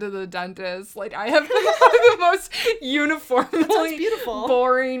probably go to the dentist. Like, I have the most uniformly beautiful.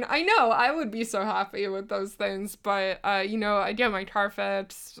 Boring. I know, I would be so happy with those things, but, you know, I'd get my car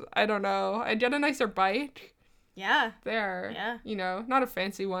fixed. I don't know. I'd get a nicer bike. Yeah. There. Yeah. You know, not a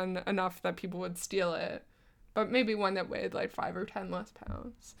fancy one enough that people would steal it, but maybe one that weighed like 5 or 10 less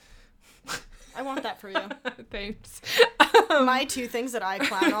pounds. I want that for you. Thanks. My two things that I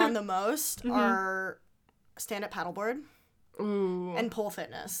clown on the most are stand-up paddleboard. Ooh. And pole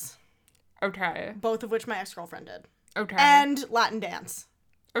fitness. Okay. Both of which my ex-girlfriend did. Okay. And Latin dance.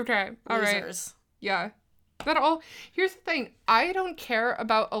 Okay. All right. Losers. Yeah. That all. Here's the thing. I don't care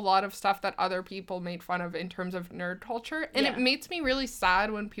about a lot of stuff that other people made fun of in terms of nerd culture. And it makes me really sad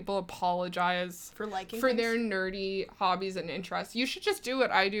when people apologize for liking for things? their nerdy hobbies and interests. You should just do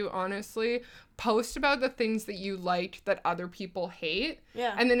what I do, honestly. Post about the things that you liked that other people hate.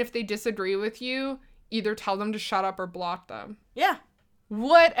 Yeah. And then if they disagree with you, either tell them to shut up or block them. Yeah.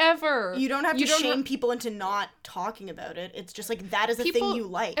 Whatever. You don't have to shame people into not talking about it. It's just like, that is a thing you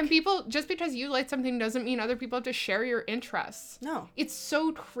like. And people, just because you like something doesn't mean other people have to share your interests. No. It's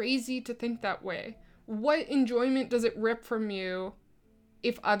so crazy to think that way. What enjoyment does it rip from you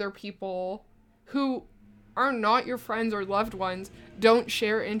if other people who are not your friends or loved ones don't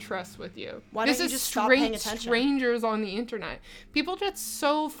share interests with you? Why don't you just stop paying attention? Strangers on the internet. People get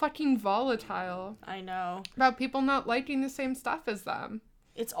so fucking volatile. I know. About people not liking the same stuff as them.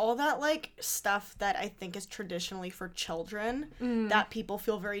 It's all that, like, stuff that I think is traditionally for children that people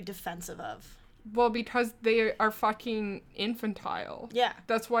feel very defensive of. Well, because they are fucking infantile. Yeah.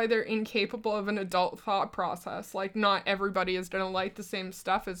 That's why they're incapable of an adult thought process. Like, not everybody is gonna like the same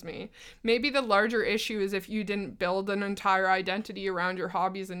stuff as me. Maybe the larger issue is if you didn't build an entire identity around your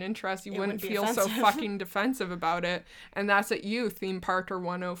hobbies and interests, you wouldn't feel so fucking defensive about it. And that's at you, Theme Parker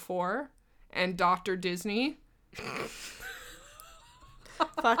 104 and Dr. Disney.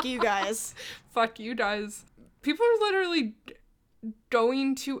 Fuck you guys. Fuck you guys. People are literally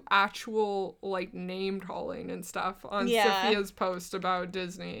going to actual, like, name calling and stuff on Sophia's post about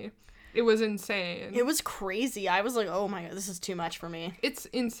Disney. It was insane. It was crazy. I was like, oh my god, this is too much for me. It's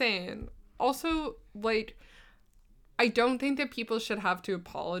insane. Also, like, I don't think that people should have to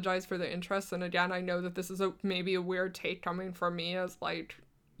apologize for their interests. And again, I know that this is maybe a weird take coming from me as, like,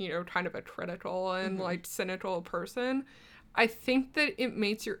 you know, kind of a critical and, like, cynical person. I think that it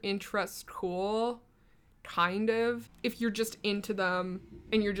makes your interests cool, kind of, if you're just into them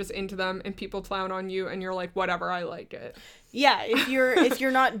and people clown on you and you're like, whatever, I like it. Yeah, if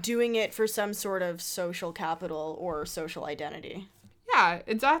you're not doing it for some sort of social capital or social identity. Yeah,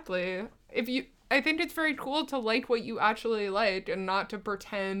 exactly. I think it's very cool to like what you actually like and not to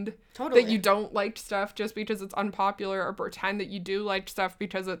pretend that you don't like stuff just because it's unpopular, or pretend that you do like stuff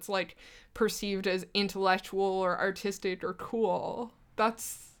because it's, like, perceived as intellectual or artistic or cool.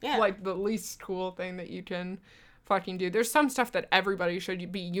 That's, like, the least cool thing that you can fucking do. There's some stuff that everybody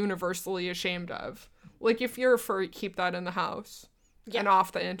should be universally ashamed of. Like, if you're a furry, keep that in the house and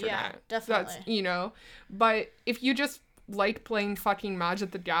off the internet. Yeah, definitely. That's, you know. But if you just like playing fucking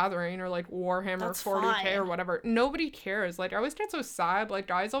Magic the Gathering or, like, Warhammer That's 40K fine. or whatever, nobody cares. Like, I always get so sad. Like,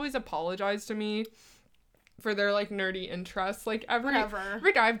 guys always apologize to me for their, like, nerdy interests. Like, every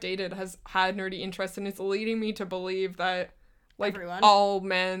guy I've dated has had nerdy interests, and it's leading me to believe that, like, all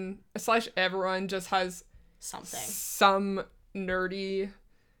men / everyone just has some nerdy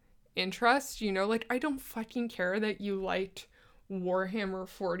interest, you know? Like, I don't fucking care that you liked Warhammer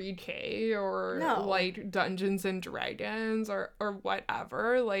 40K or No. like Dungeons and Dragons or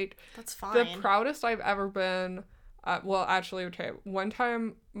whatever. Like, That's fine. the proudest I've ever been. Well, actually, okay. One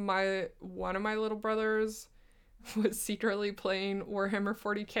time, one of my little brothers was secretly playing Warhammer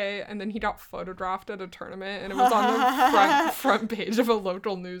 40K, and then he got photographed at a tournament, and it was on the front page of a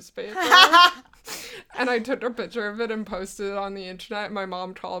local newspaper. And I took a picture of it and posted it on the internet, and my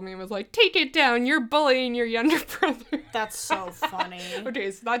mom called me and was like, "Take it down, you're bullying your younger brother." That's so funny.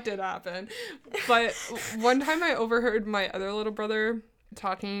 Okay, so that did happen. But one time I overheard my other little brother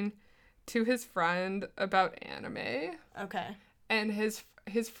talking to his friend about anime. Okay. And his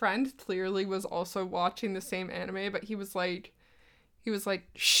friend clearly was also watching the same anime, but he was like,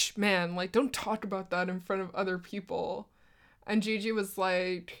 "Shh, man, like, don't talk about that in front of other people." And Gigi was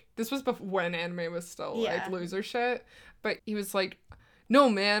like, this was when anime was still, like, loser shit. But he was like, "No,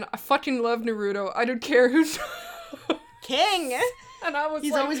 man, I fucking love Naruto. I don't care who..." King! And I was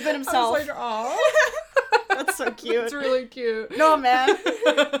He's like... always been himself. I was like, "Aw." That's so cute. It's really cute. No, man.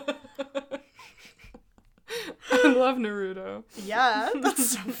 I love Naruto. Yeah,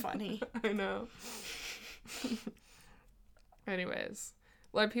 that's so funny. I know. Anyways,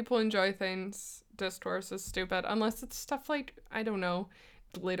 let people enjoy things. Discourse is stupid. Unless it's stuff like, I don't know,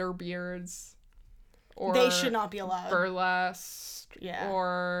 glitter beards. Or They should not be allowed. burlesque. Yeah.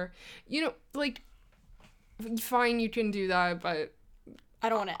 Or, you know, like, fine, you can do that, but I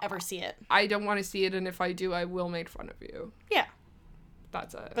don't want to ever see it. I don't want to see it, and if I do, I will make fun of you. Yeah.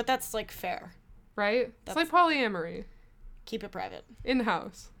 That's it. But that's, like, fair. Right? It's like polyamory. Keep it private. In the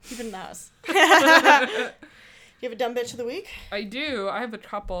house. Keep it in the house. You have a dumb bitch of the week? I do. I have a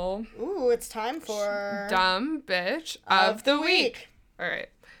couple. Ooh, it's time for... Dumb bitch of the week. All right.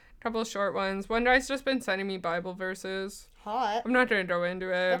 Couple of short ones. One guy's just been sending me Bible verses. Hot. I'm not going to go into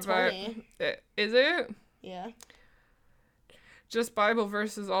it. That's but funny. Is it? Yeah. Just Bible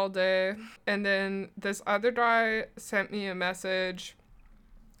verses all day. And then this other guy sent me a message,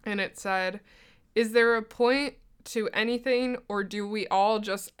 and it said, "Is there a point to anything, or do we all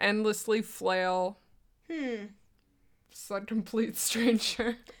just endlessly flail?" Just a complete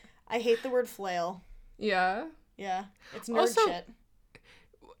stranger. I hate the word flail. Yeah. Yeah. It's nerd Also, shit.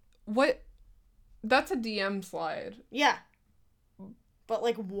 What? That's a DM slide. Yeah. But,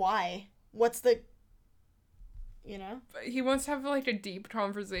 like, why? What's the... You know? He wants to have, like, a deep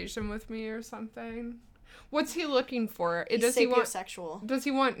conversation with me or something. What's he looking for? He's sapiosexual. Does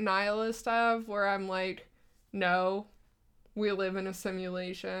he want nihilist stuff where I'm like, "No, we live in a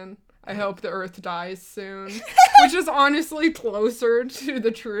simulation. I hope the Earth dies soon," which is honestly closer to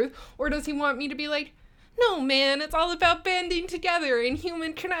the truth. Or does he want me to be like, "No, man, it's all about banding together and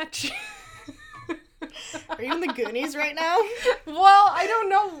human connection." Are you in the Goonies right now? Well, I don't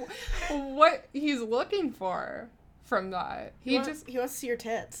know what he's looking for from that. He wants to see your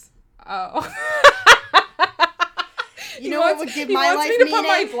tits. Oh. You know what would give my life meaning? He wants me to put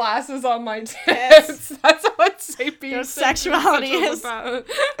my glasses on my tits. Yes. That's what sapien sexuality is about.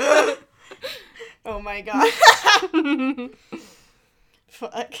 Oh my god.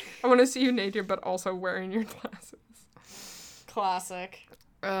 Fuck. I want to see you naked, but also wearing your glasses. Classic.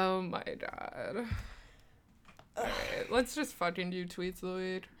 Oh my god. Alright, let's just fucking do tweets of the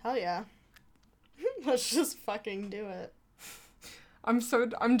week. Hell yeah. Let's just fucking do it. I'm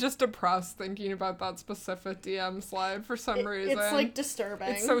just depressed thinking about that specific DM slide for some reason. It's, like, disturbing.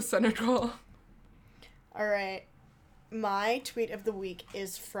 It's so cynical. Alright. My tweet of the week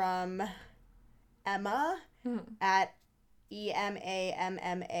is from Emma at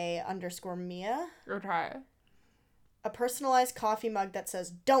EMAMMA_Mia. Okay. A personalized coffee mug that says,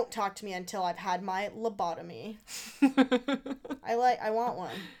 "Don't talk to me until I've had my lobotomy." I want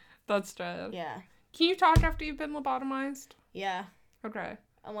one. That's dead. Yeah. Can you talk after you've been lobotomized? Yeah. Okay.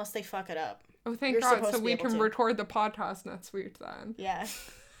 Unless they fuck it up. Oh, thank You're God. supposed So to be we able can to. record the podcast next week then. Yeah.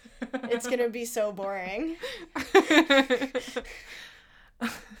 It's gonna be so boring.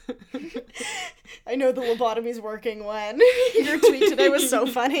 I know the lobotomy's working when. Your tweet today was so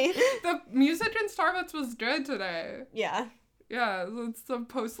funny. The music in Starbucks was good today. Yeah. Yeah, it's the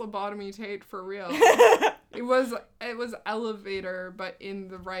post-lobotomy take for real. It was elevator, but in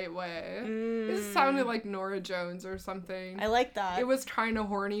the right way. It sounded like Norah Jones or something. I like that. It was kind of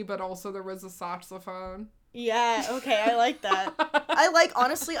horny, but also there was a saxophone. Yeah, okay, I like that.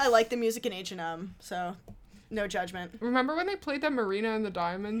 Honestly, I like the music in H&M, so no judgment. Remember when they played that Marina and the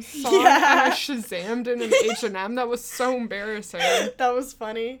Diamonds song? Yeah. And I Shazammed in an H&M? That was so embarrassing. That was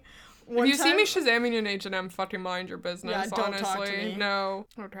funny. If you see me Shazamming in H&M, fucking mind your business, Yeah, don't honestly. talk to me. No.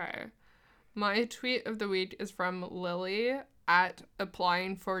 Okay. My tweet of the week is from Lily at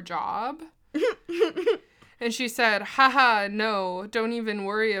applying for job. And she said, haha, no, don't even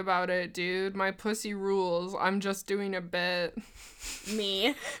worry about it, dude. My pussy rules. I'm just doing a bit.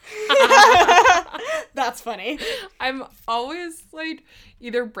 Me. That's funny. I'm always, like,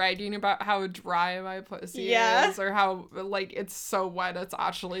 either bragging about how dry my pussy is or how, like, it's so wet it's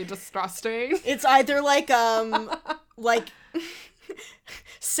actually disgusting. It's either, like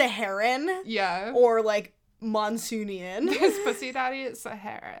Saharan. Yeah. Or, like, Monsoonian. This pussy daddy is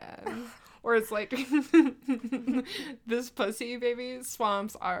Saharan. Or it's like, this pussy, baby,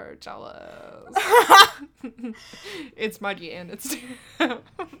 swamps are jealous. It's muddy and it's...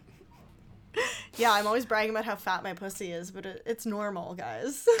 Yeah, I'm always bragging about how fat my pussy is, but it's normal,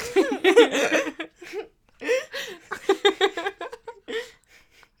 guys.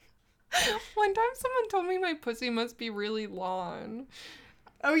 One time someone told me my pussy must be really long.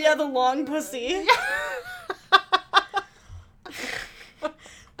 Oh yeah, the long pussy.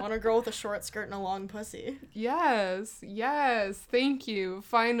 Want a girl with a short skirt and a long pussy. Yes, thank you.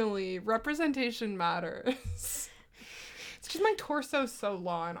 Finally, representation matters. It's just my torso's so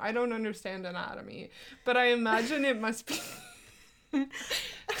long. I don't understand anatomy, but I imagine it must be...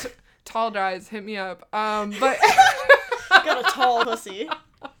 Tall guys, hit me up. But... Got a tall pussy.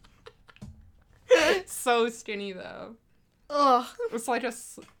 So skinny, though. Ugh. It's like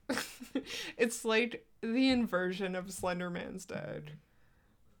it's like the inversion of Slender Man's dick.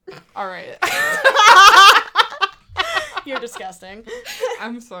 All right. You're disgusting.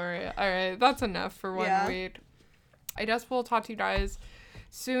 I'm sorry. All right, that's enough for 1 week. I guess we'll talk to you guys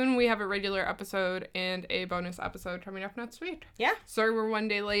soon. We have a regular episode and a bonus episode coming up next week. Yeah. Sorry we're 1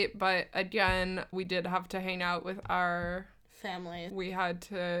 day late, but again, we did have to hang out with our family. We had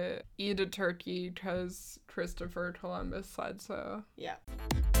to eat a turkey because Christopher Columbus said so. Yeah.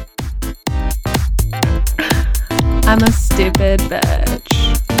 I'm a stupid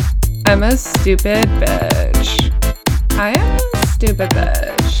bitch. I'm a stupid bitch. I am a stupid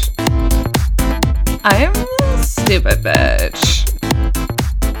bitch. I am a stupid bitch.